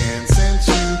again. Since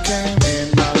you came in,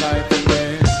 my life had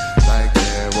been like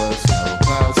there was no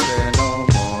clouds there no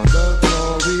more. The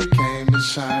glory came to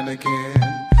shine again.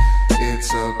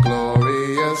 It's a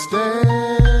glorious day.